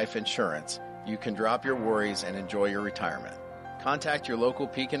whole life insurance, you can drop your worries and enjoy your retirement. Contact your local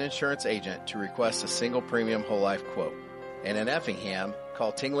Pekin Insurance agent to request a single premium whole life quote. And in Effingham,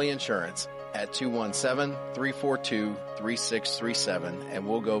 call Tingley Insurance at 217-342-3637 and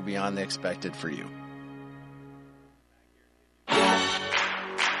we'll go beyond the expected for you.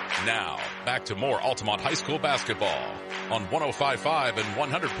 Now, back to more Altamont High School basketball on 105.5 and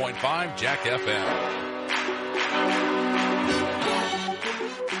 100.5 Jack FM.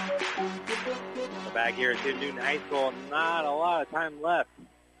 Back here at Newton High School, not a lot of time left.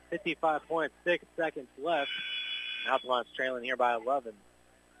 55.6 seconds left. Altamont's trailing here by 11.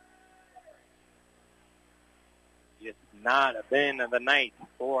 Just not been the night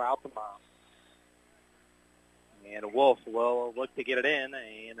for Altamont. And Wolf will look to get it in,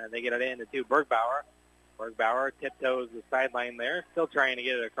 and they get it in to Bergbauer. Bergbauer tiptoes the sideline there, still trying to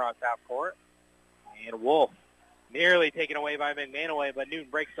get it across half court. And Wolf nearly taken away by McManaway, but Newton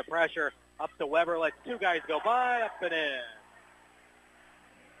breaks the pressure. Up to Weber, lets two guys go by, up and in.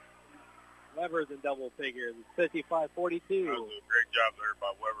 Weber's in double figures. It's 55-42. That was a great job there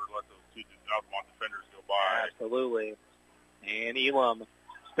by Weber to let those two Altamont defenders go by. Absolutely. And Elam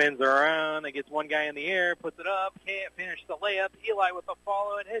spins around and gets one guy in the air, puts it up, can't finish the layup. Eli with the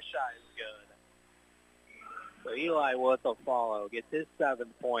follow, and his shot is good. So Eli with the follow gets his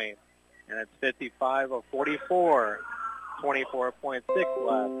 7th point, and it's 55 of 44, 24.6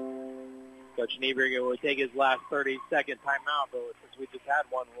 left. Coach Nieberger will take his last 30-second timeout, but since we just had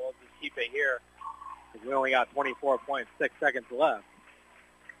one, we'll just keep it here because we only got 24.6 seconds left.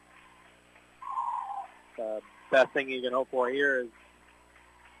 The best thing you can hope for here is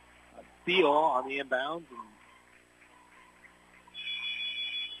a steal on the inbounds.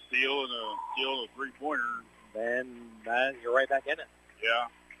 Steal and a three-pointer. Then you're right back in it. Yeah.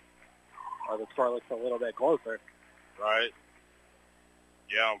 Or the score looks a little bit closer. Right.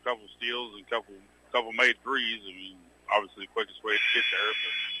 Yeah, a couple steals and a couple made threes. I mean, obviously the quickest way to get there,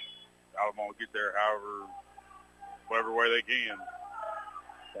 but Altamont will get there whatever way they can.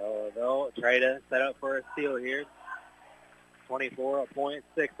 So they'll try to set up for a steal here. 24.6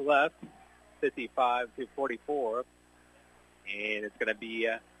 left, 55 to 44. And it's going to be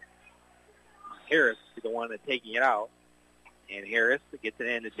Harris, the one that's taking it out. And Harris gets it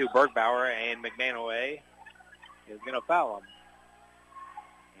into Bergbauer, and McManaway is going to foul him.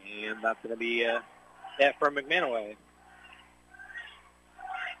 And that's going to be that from McManaway.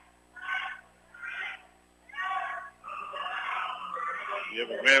 Yeah,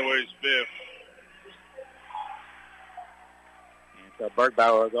 McManaway's 5th. And so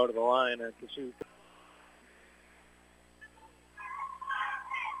Bergbauer will go to the line to shoot.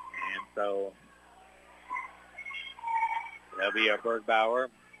 And so that'll be a Bergbauer.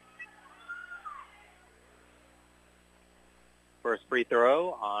 First free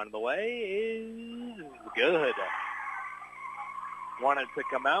throw on the way is good. Wanted to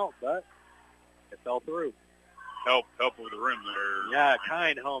come out, but it fell through. Help over the rim there. Yeah,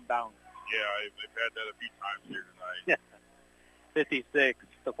 kind home bounce. Yeah, they've had that a few times here tonight. 56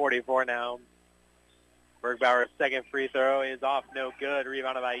 to 44 now. Bergbauer's second free throw is off, no good.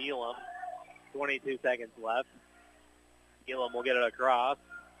 Rebounded by Elam. 22 seconds left. Elam will get it across.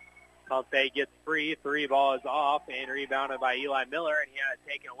 Pompey gets free. Three ball is off and rebounded by Eli Miller, and he had it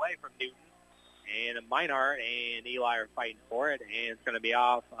taken away from Newton. And Meinhardt and Eli are fighting for it, and it's going to be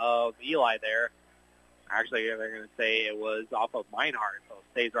off of Eli there. Actually, they're going to say it was off of Meinhardt, so it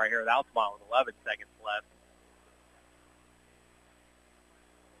stays right here with Altamont with 11 seconds left.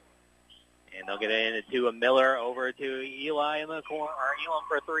 And they'll get it into a Miller over to Eli in the corner, or Elam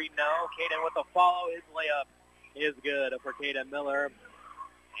for three. No, Caden with the follow. His layup is good for Caden Miller.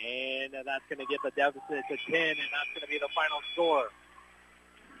 And that's going to get the deficit to 10, and that's going to be the final score.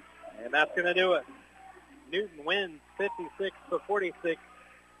 And that's going to do it. Newton wins 56 to 46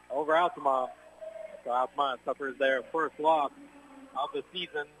 over Altamont. So Altamont suffers their first loss of the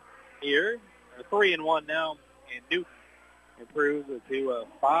season here. They're 3-1 now, and Newton improves to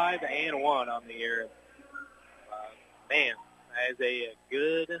 5-1 on the year. Man, that is a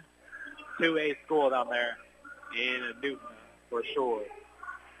good 2A school down there in Newton for sure.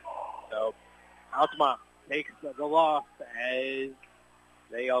 So Altamont takes the loss as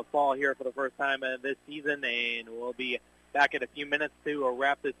they fall here for the first time this season, and we'll be back in a few minutes to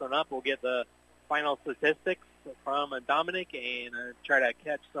wrap this one up. We'll get the final statistics from Dominic and try to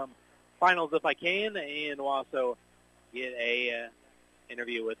catch some finals if I can, and we'll also get a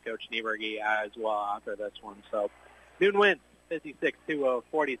interview with Coach Nieberge as well after this one. So Newton wins 56 to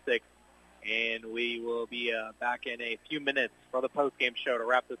 46, and we will be back in a few minutes for the post-game show to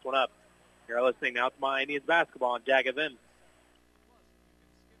wrap this one up. You're listening to Altamont Indians basketball on Jag FM.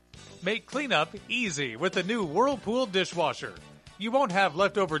 Make cleanup easy with the new Whirlpool dishwasher. You won't have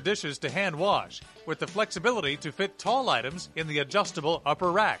leftover dishes to hand wash, with the flexibility to fit tall items in the adjustable upper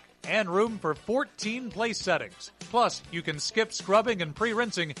rack and room for 14 place settings. Plus, you can skip scrubbing and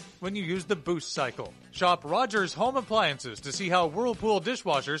pre-rinsing when you use the boost cycle. Shop Rogers Home Appliances to see how Whirlpool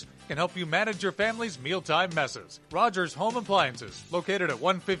dishwashers can help you manage your family's mealtime messes. Rogers Home Appliances, located at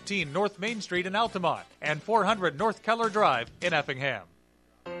 115 North Main Street in Altamont and 400 North Keller Drive in Effingham.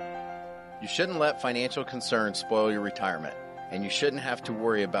 You shouldn't let financial concerns spoil your retirement, and you shouldn't have to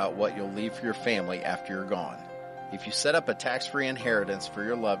worry about what you'll leave for your family after you're gone. If you set up a tax-free inheritance for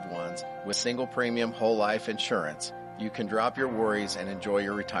your loved ones with single premium whole life insurance, you can drop your worries and enjoy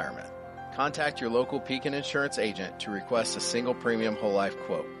your retirement. Contact your local Pekin Insurance agent to request a single premium whole life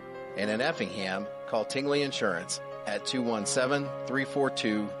quote. And in Effingham, call Tingley Insurance at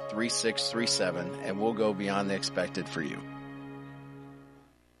 217-342-3637, and we'll go beyond the expected for you.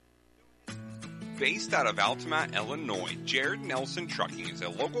 Based out of Altamont, Illinois, Jared Nelson Trucking is a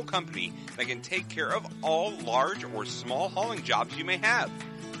local company that can take care of all large or small hauling jobs you may have.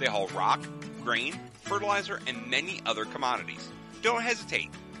 They haul rock, grain, fertilizer, and many other commodities. Don't hesitate.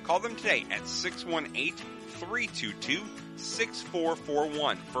 Call them today at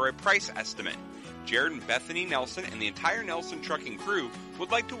 618-322-6441 for a price estimate. Jared and Bethany Nelson and the entire Nelson Trucking crew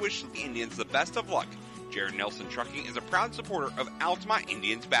would like to wish the Indians the best of luck. Jared Nelson Trucking is a proud supporter of Altamont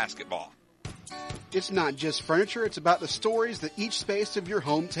Indians basketball. It's not just furniture, it's about the stories that each space of your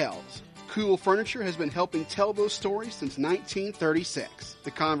home tells. Cool Furniture has been helping tell those stories since 1936.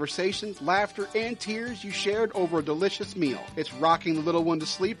 The conversations, laughter, and tears you shared over a delicious meal. It's rocking the little one to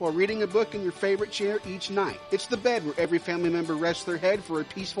sleep while reading a book in your favorite chair each night. It's the bed where every family member rests their head for a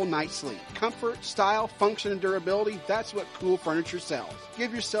peaceful night's sleep. Comfort, style, function, and durability, that's what Cool Furniture sells.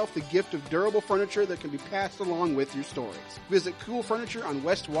 Give yourself the gift of durable furniture that can be passed along with your stories. Visit Cool Furniture on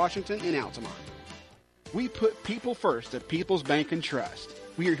West Washington in Altamont. We put people first at People's Bank and Trust.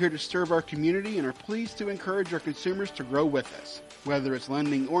 We are here to serve our community and are pleased to encourage our consumers to grow with us. Whether it's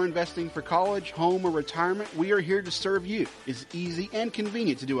lending or investing for college, home, or retirement, we are here to serve you. It's easy and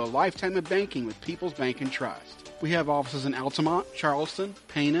convenient to do a lifetime of banking with People's Bank and Trust. We have offices in Altamont, Charleston,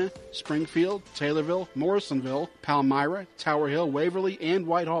 Pana, Springfield, Taylorville, Morrisonville, Palmyra, Tower Hill, Waverly, and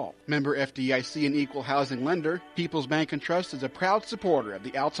Whitehall. Member FDIC and equal housing lender, People's Bank and Trust is a proud supporter of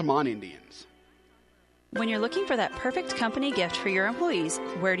the Altamont Indians. When you're looking for that perfect company gift for your employees,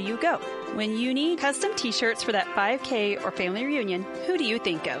 where do you go? When you need custom t-shirts for that 5K or family reunion, who do you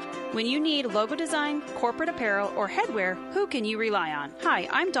think of? When you need logo design, corporate apparel, or headwear, who can you rely on? Hi,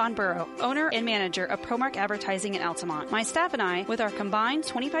 I'm Dawn Burrow, owner and manager of Promark Advertising in Altamont. My staff and I, with our combined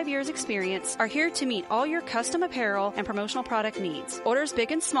 25 years experience, are here to meet all your custom apparel and promotional product needs. Orders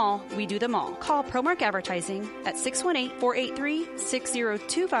big and small, we do them all. Call Promark Advertising at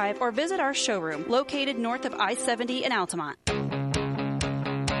 618-483-6025 or visit our showroom located north of I-70 in Altamont.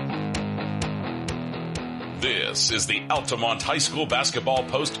 This is the Altamont High School Basketball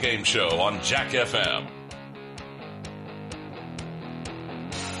Post-Game Show on Jack FM.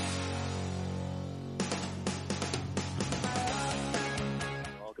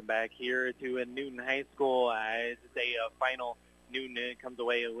 Welcome back here to Newton High School. It's a final. Newton comes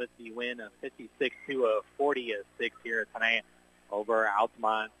away with the win of 56-46 here tonight over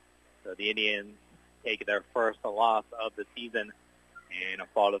Altamont. So the Indians take their first loss of the season and a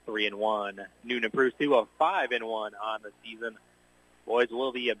fall to 3-1. Newton improves to a 5-1 on the season. Boys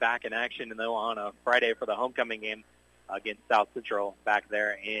will be back in action though on a Friday for the homecoming game against South Central back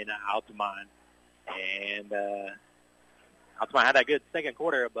there in Altamont. And Altamont had that good second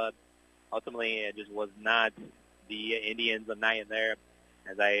quarter, but ultimately it just was not the Indians' night there.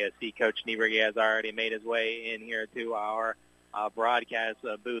 As I see Coach Nieberg has already made his way in here to our broadcast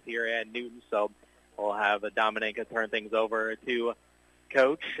booth here at Newton. So we'll have Dominic turn things over to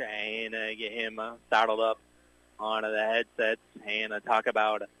Coach and get him saddled up on the headsets and talk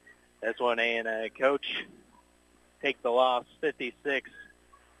about this one. And Coach takes the loss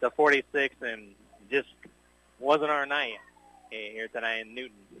 56-46, and just wasn't our night here tonight in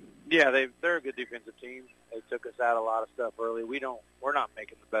Newton. Yeah, they're a good defensive team. They took us out a lot of stuff early. We're not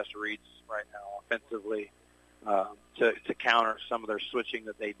making the best reads right now offensively to counter some of their switching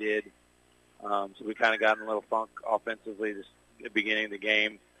that they did. So we kind of got in a little funk offensively at the beginning of the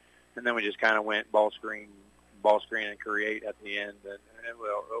game, and then we just kind of went ball screen and create at the end, and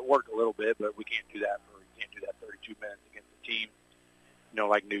well, it worked a little bit, but we can't do that 32 minutes against a team,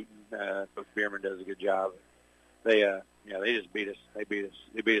 like Newton. Coach Bierman does a good job. They just beat us. They beat us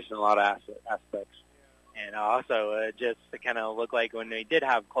in a lot of aspects. And also, just to kind of look like when we did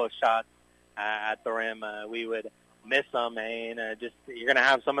have close shots at the rim, we would miss them, and just you're going to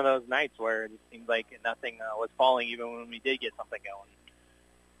have some of those nights where it just seems like nothing was falling, even when we did get something going.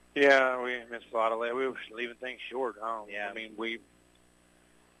 Yeah, we missed a lot of we were leaving things short. Yeah. I mean,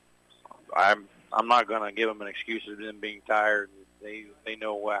 I'm not going to give them an excuse of them being tired. They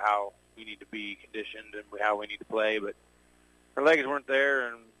know how we need to be conditioned and how we need to play, but our legs weren't there,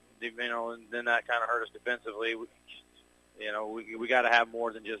 and then that kind of hurt us defensively. We got to have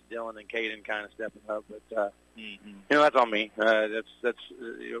more than just Dylan and Caden kind of stepping up, but that's on me. That's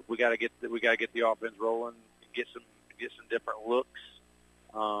we got to get the offense rolling, get some different looks.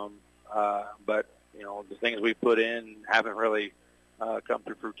 But the things we put in haven't really come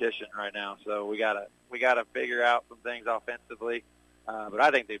to fruition right now. So we gotta figure out some things offensively. But I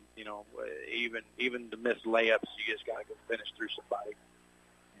think even the missed layups, you just gotta go finish through somebody.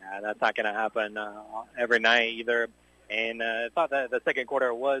 Yeah, that's not going to happen every night either. And I thought that the second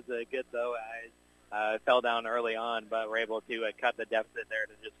quarter was good, though. I fell down early on, but we're able to cut the deficit there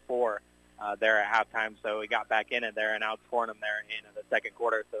to just 4 there at halftime. So we got back in it there and outscored them there in the second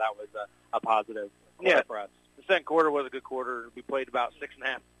quarter. So that was a positive quarter for us. The second quarter was a good quarter. We played about 6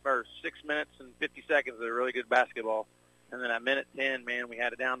 minutes and 50 seconds of really good basketball. And then at minute 10, man, we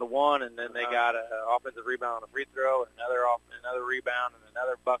had it down to 1, and then they got an offensive rebound on a free throw, and another rebound, and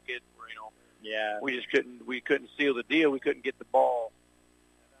another bucket. Yeah, we just couldn't seal the deal. We couldn't get the ball.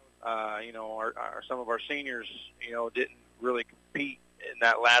 Some of our seniors, didn't really compete in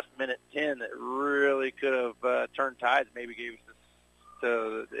that last minute 10 that really could have turned tides. Maybe gave us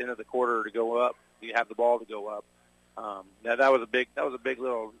to the end of the quarter to go up. You have the ball to go up. That was a big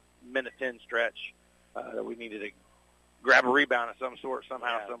little minute 10 stretch that we needed to grab a rebound of some sort,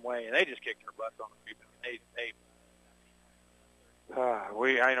 somehow, some way, and they just kicked our butts on the rebound.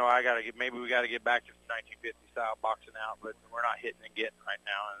 Maybe we got to get back to 1950 style boxing out, but we're not hitting and getting right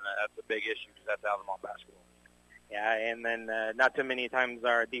now, and that's a big issue because that's Altamont basketball. Yeah, and then not too many times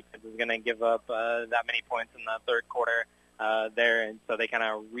our defense is going to give up that many points in the third quarter there, and so they kind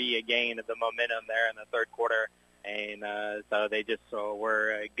of regained the momentum there in the third quarter, and so they just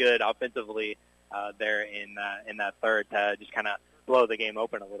were good offensively there in that third to just kind of blow the game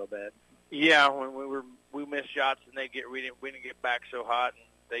open a little bit. Yeah, when we missed shots and we didn't get back so hot,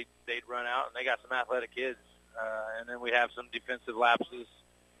 and they'd run out, and they got some athletic kids, and then we have some defensive lapses.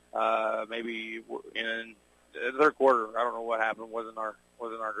 Maybe in the third quarter, I don't know what happened. wasn't our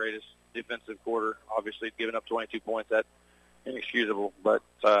greatest defensive quarter. Obviously, giving up 22 points, that's inexcusable. But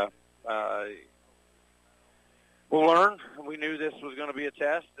we'll learn. We knew this was going to be a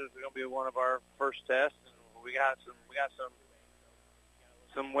test. This was going to be one of our first tests, and we got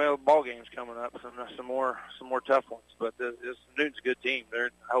some ball games coming up, some more tough ones. But this Newton's a good team. I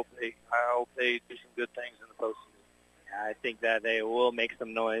hope they do some good things in the postseason. I think that they will make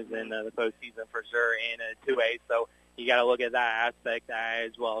some noise in the postseason for sure in 2A. So you got to look at that aspect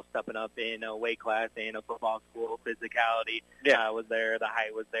as well, stepping up in a weight class in a football school. Physicality was there, the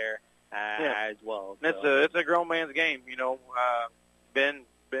height was there as well. So. It's a grown man's game. Ben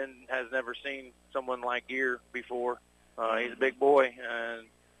has never seen someone like Gear before. He's a big boy, and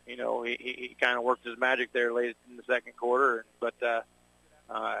he kind of worked his magic there late in the second quarter. But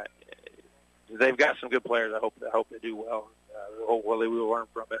they've got some good players. I hope they do well. Hopefully we will learn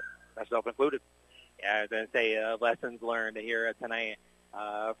from it, myself included. Yeah, I was going to say lessons learned here tonight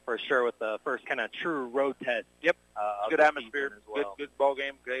for sure with the first kind of true road test. Yep, good atmosphere, as well. good ball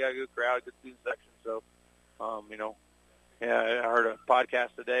game. They got a good crowd, good student section. So, Yeah, I heard a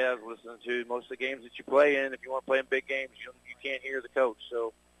podcast today. I was listening to most of the games that you play in. If you want to play in big games, you can't hear the coach.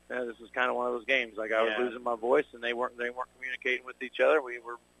 So this is kind of one of those games. Like I was losing my voice, and they weren't communicating with each other. We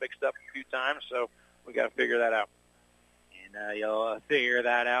were mixed up a few times, so we got to figure that out. And you'll figure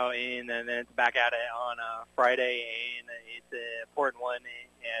that out, and then it's back at it on Friday, and it's an important one.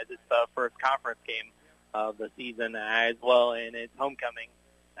 And it's the first conference game of the season as well, and it's homecoming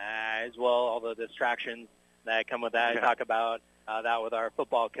as well. All the distractions that come with that. Talk about that with our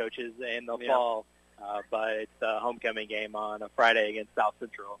football coaches in the fall, but it's the homecoming game on a Friday against South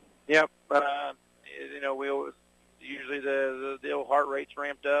Central. Yep. We always, usually the old heart rate's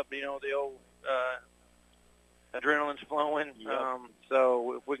ramped up. The old adrenaline's flowing. Yep.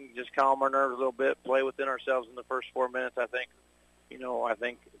 So if we can just calm our nerves a little bit, play within ourselves in the first 4 minutes, I think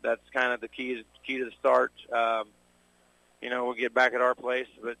that's kind of the key to the start. We'll get back at our place,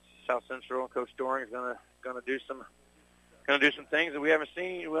 but South Central and Coach Doring is going to do some things that we haven't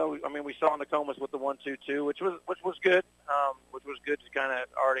seen. Well, we saw in the Comas with the 1-2-2, which was good. Which was good to kind of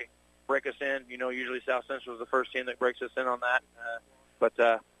already break us in. Usually South Central is the first team that breaks us in on that. But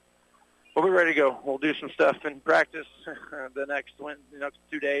we'll be ready to go. We'll do some stuff in practice the next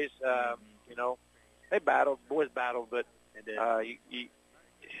 2 days. They battled, boys battled, but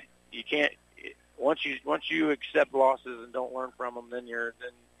you can't. Once you accept losses and don't learn from them, then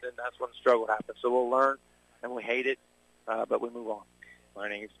that's when the struggle happens. So we'll learn, and we hate it, but we move on.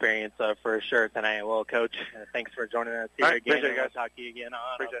 Learning experience for sure tonight. Well, Coach, thanks for joining us here again. We'll talk to you again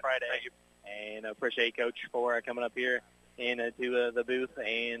on Friday. Thank you. And appreciate Coach for coming up here into the booth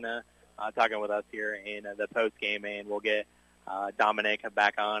and talking with us here in the post game. And we'll get Dominic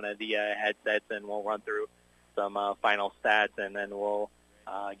back on the headsets, and we'll run through some final stats, and then we'll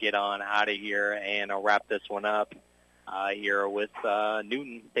get on out of here and wrap this one up here with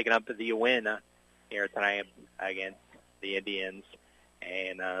Newton taking up the win here tonight against the Indians.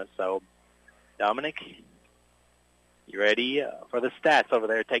 And so, Dominic, you ready for the stats over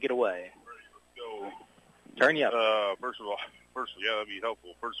there? Take it away. Let's go. Turn you up. First, that'd be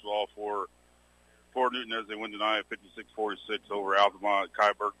helpful. First of all, for Newton as they win tonight, 56-46 over Altamont.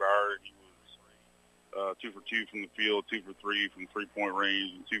 Kai Bergbauer, he was 2 for 2 from the field, 2 for 3 from three-point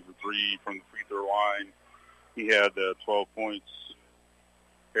range, and 2 for 3 from the free throw line. He had 12 points.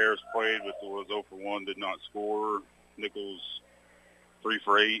 Harris played, but was 0 for 1, did not score. Nichols 3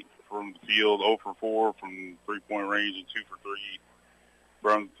 for 8 from the field, 0 for 4 from three-point range, and 2 for 3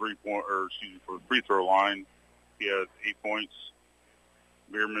 from for the free throw line. He had 8 points.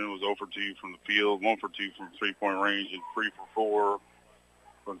 Bierman was 0 for 2 from the field, 1 for 2 from three-point range, and 3 for 4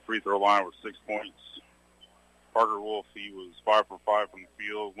 from the free throw line with 6 points. Parker Wolf, he was 5 for 5 from the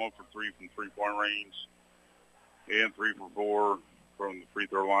field, 1 for 3 from three-point range, and 3 for 4 from the free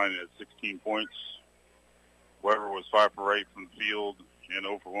throw line at 16 points. Weber was 5 for 8 from the field and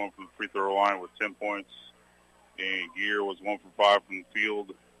 0 for 1 from the free throw line with 10 points. And Gear was 1 for 5 from the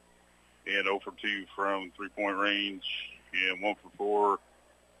field and 0 for 2 from three-point range and 1 for 4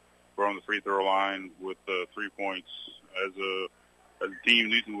 from the free throw line with 3 points. As a team,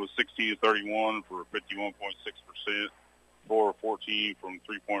 Newton was 16-31 for 51.6%, 4 for 14 from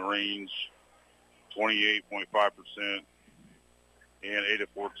three-point range, 28.5%, and 8 of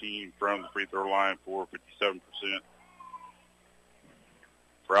 14 from the free throw line for 57%.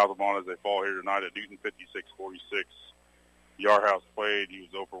 For Altamont as they fall here tonight at Newton, 56-46. Yarhouse played. He was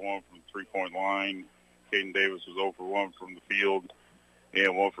 0 for 1 from the three-point line. Caden Davis was 0 for 1 from the field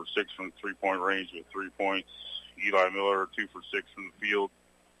and 1 for 6 from the three-point range with 3 points. Eli Miller, 2 for 6 from the field,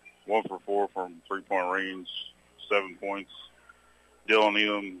 1 for 4 from three-point range, 7 points. Dylan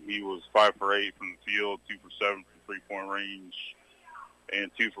Elam, he was 5 for 8 from the field, 2 for 7 from three-point range,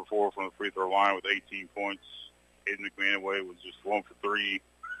 and 2 for 4 from the free throw line with 18 points. Aiden McManaway was just 1 for 3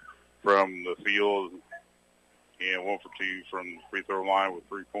 from the field and 1 for 2 from the free throw line with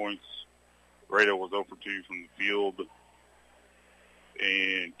 3 points. Rado was 0 for 2 from the field.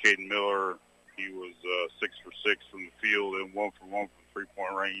 And Caden Miller, he was 6 for 6 from the field and 1 for 1 from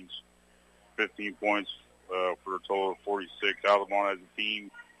three-point range, 15 points for a total of 46. Altamont as a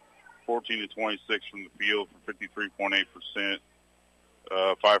team, 14 to 26 from the field for 53.8%,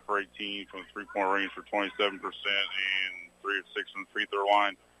 5 for 18 from the three-point range for 27%, and 3 of 6 from the free throw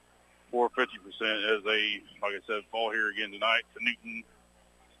line for 50%. As they, like I said, fall here again tonight to Newton.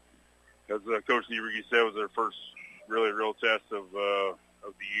 As Coach Nieberge said, was their first really real test of the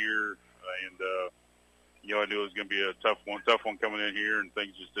year, and I knew it was going to be a tough one coming in here, and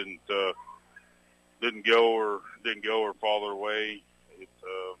things just didn't go or fall their way.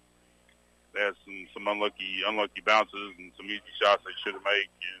 They had some unlucky bounces and some easy shots they should have made,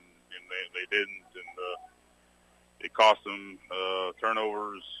 and they didn't, and it cost them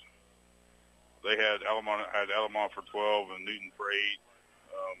turnovers. They had Altamont for 12 and Newton for 8,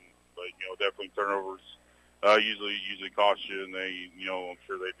 but definitely turnovers usually cost you, and I'm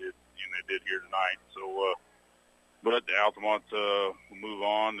sure they did, and they did here tonight. So, but Altamont will move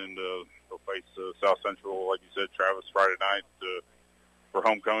on, and they'll face South Central, like you said, Travis, Friday night for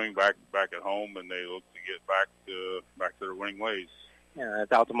homecoming back at home, and they look to get back to their winning ways. Yeah,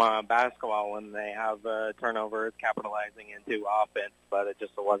 it's Altamont basketball when they have turnovers, capitalizing into offense, but it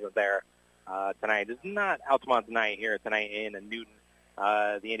just wasn't there tonight. It's not Altamont's night here tonight in Newton.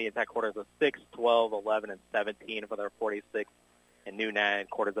 The Indians had quarters of 6, 12, 11, and 17 for their 46, and Newton had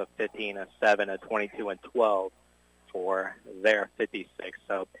quarters of 15, 7, 22, and 12 for their 56.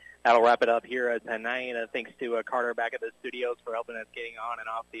 So that'll wrap it up here tonight. Thanks to Carter back at the studios for helping us getting on and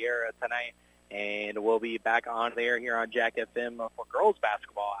off the air tonight. And we'll be back on the air here on Jack FM for girls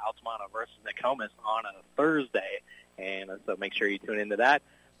basketball, Altamont versus Nokomis on a Thursday. And so make sure you tune into that.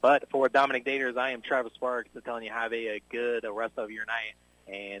 But for Dominic Daters, I am Travis Sparks telling you have a good rest of your night.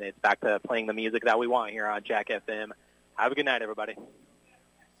 And it's back to playing the music that we want here on Jack FM. Have a good night, everybody.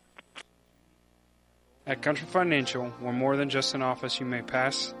 At Country Financial, we're more than just an office you may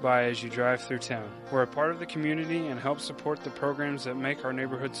pass by as you drive through town. We're a part of the community and help support the programs that make our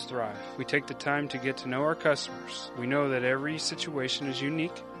neighborhoods thrive. We take the time to get to know our customers. We know that every situation is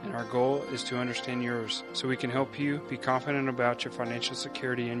unique, and our goal is to understand yours so we can help you be confident about your financial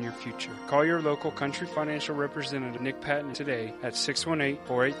security and your future. Call your local Country Financial representative, Nick Patton, today at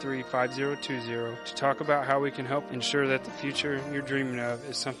 618-483-5020 to talk about how we can help ensure that the future you're dreaming of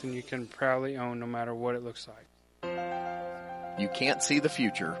is something you can proudly own no matter what it looks like. You can't see the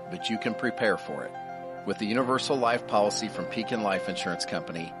future, but you can prepare for it. With the Universal Life Policy from Pekin Life Insurance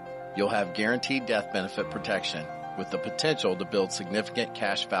Company, you'll have guaranteed death benefit protection with the potential to build significant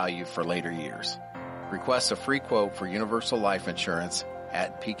cash value for later years. Request a free quote for Universal Life Insurance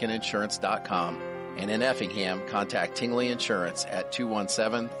at PekinInsurance.com, and in Effingham, contact Tingley Insurance at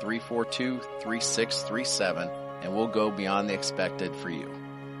 217-342-3637, and we'll go beyond the expected for you.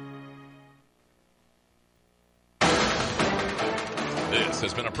 This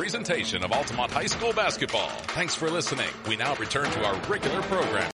has been a presentation of Altamont High School basketball. Thanks for listening. We now return to our regular program.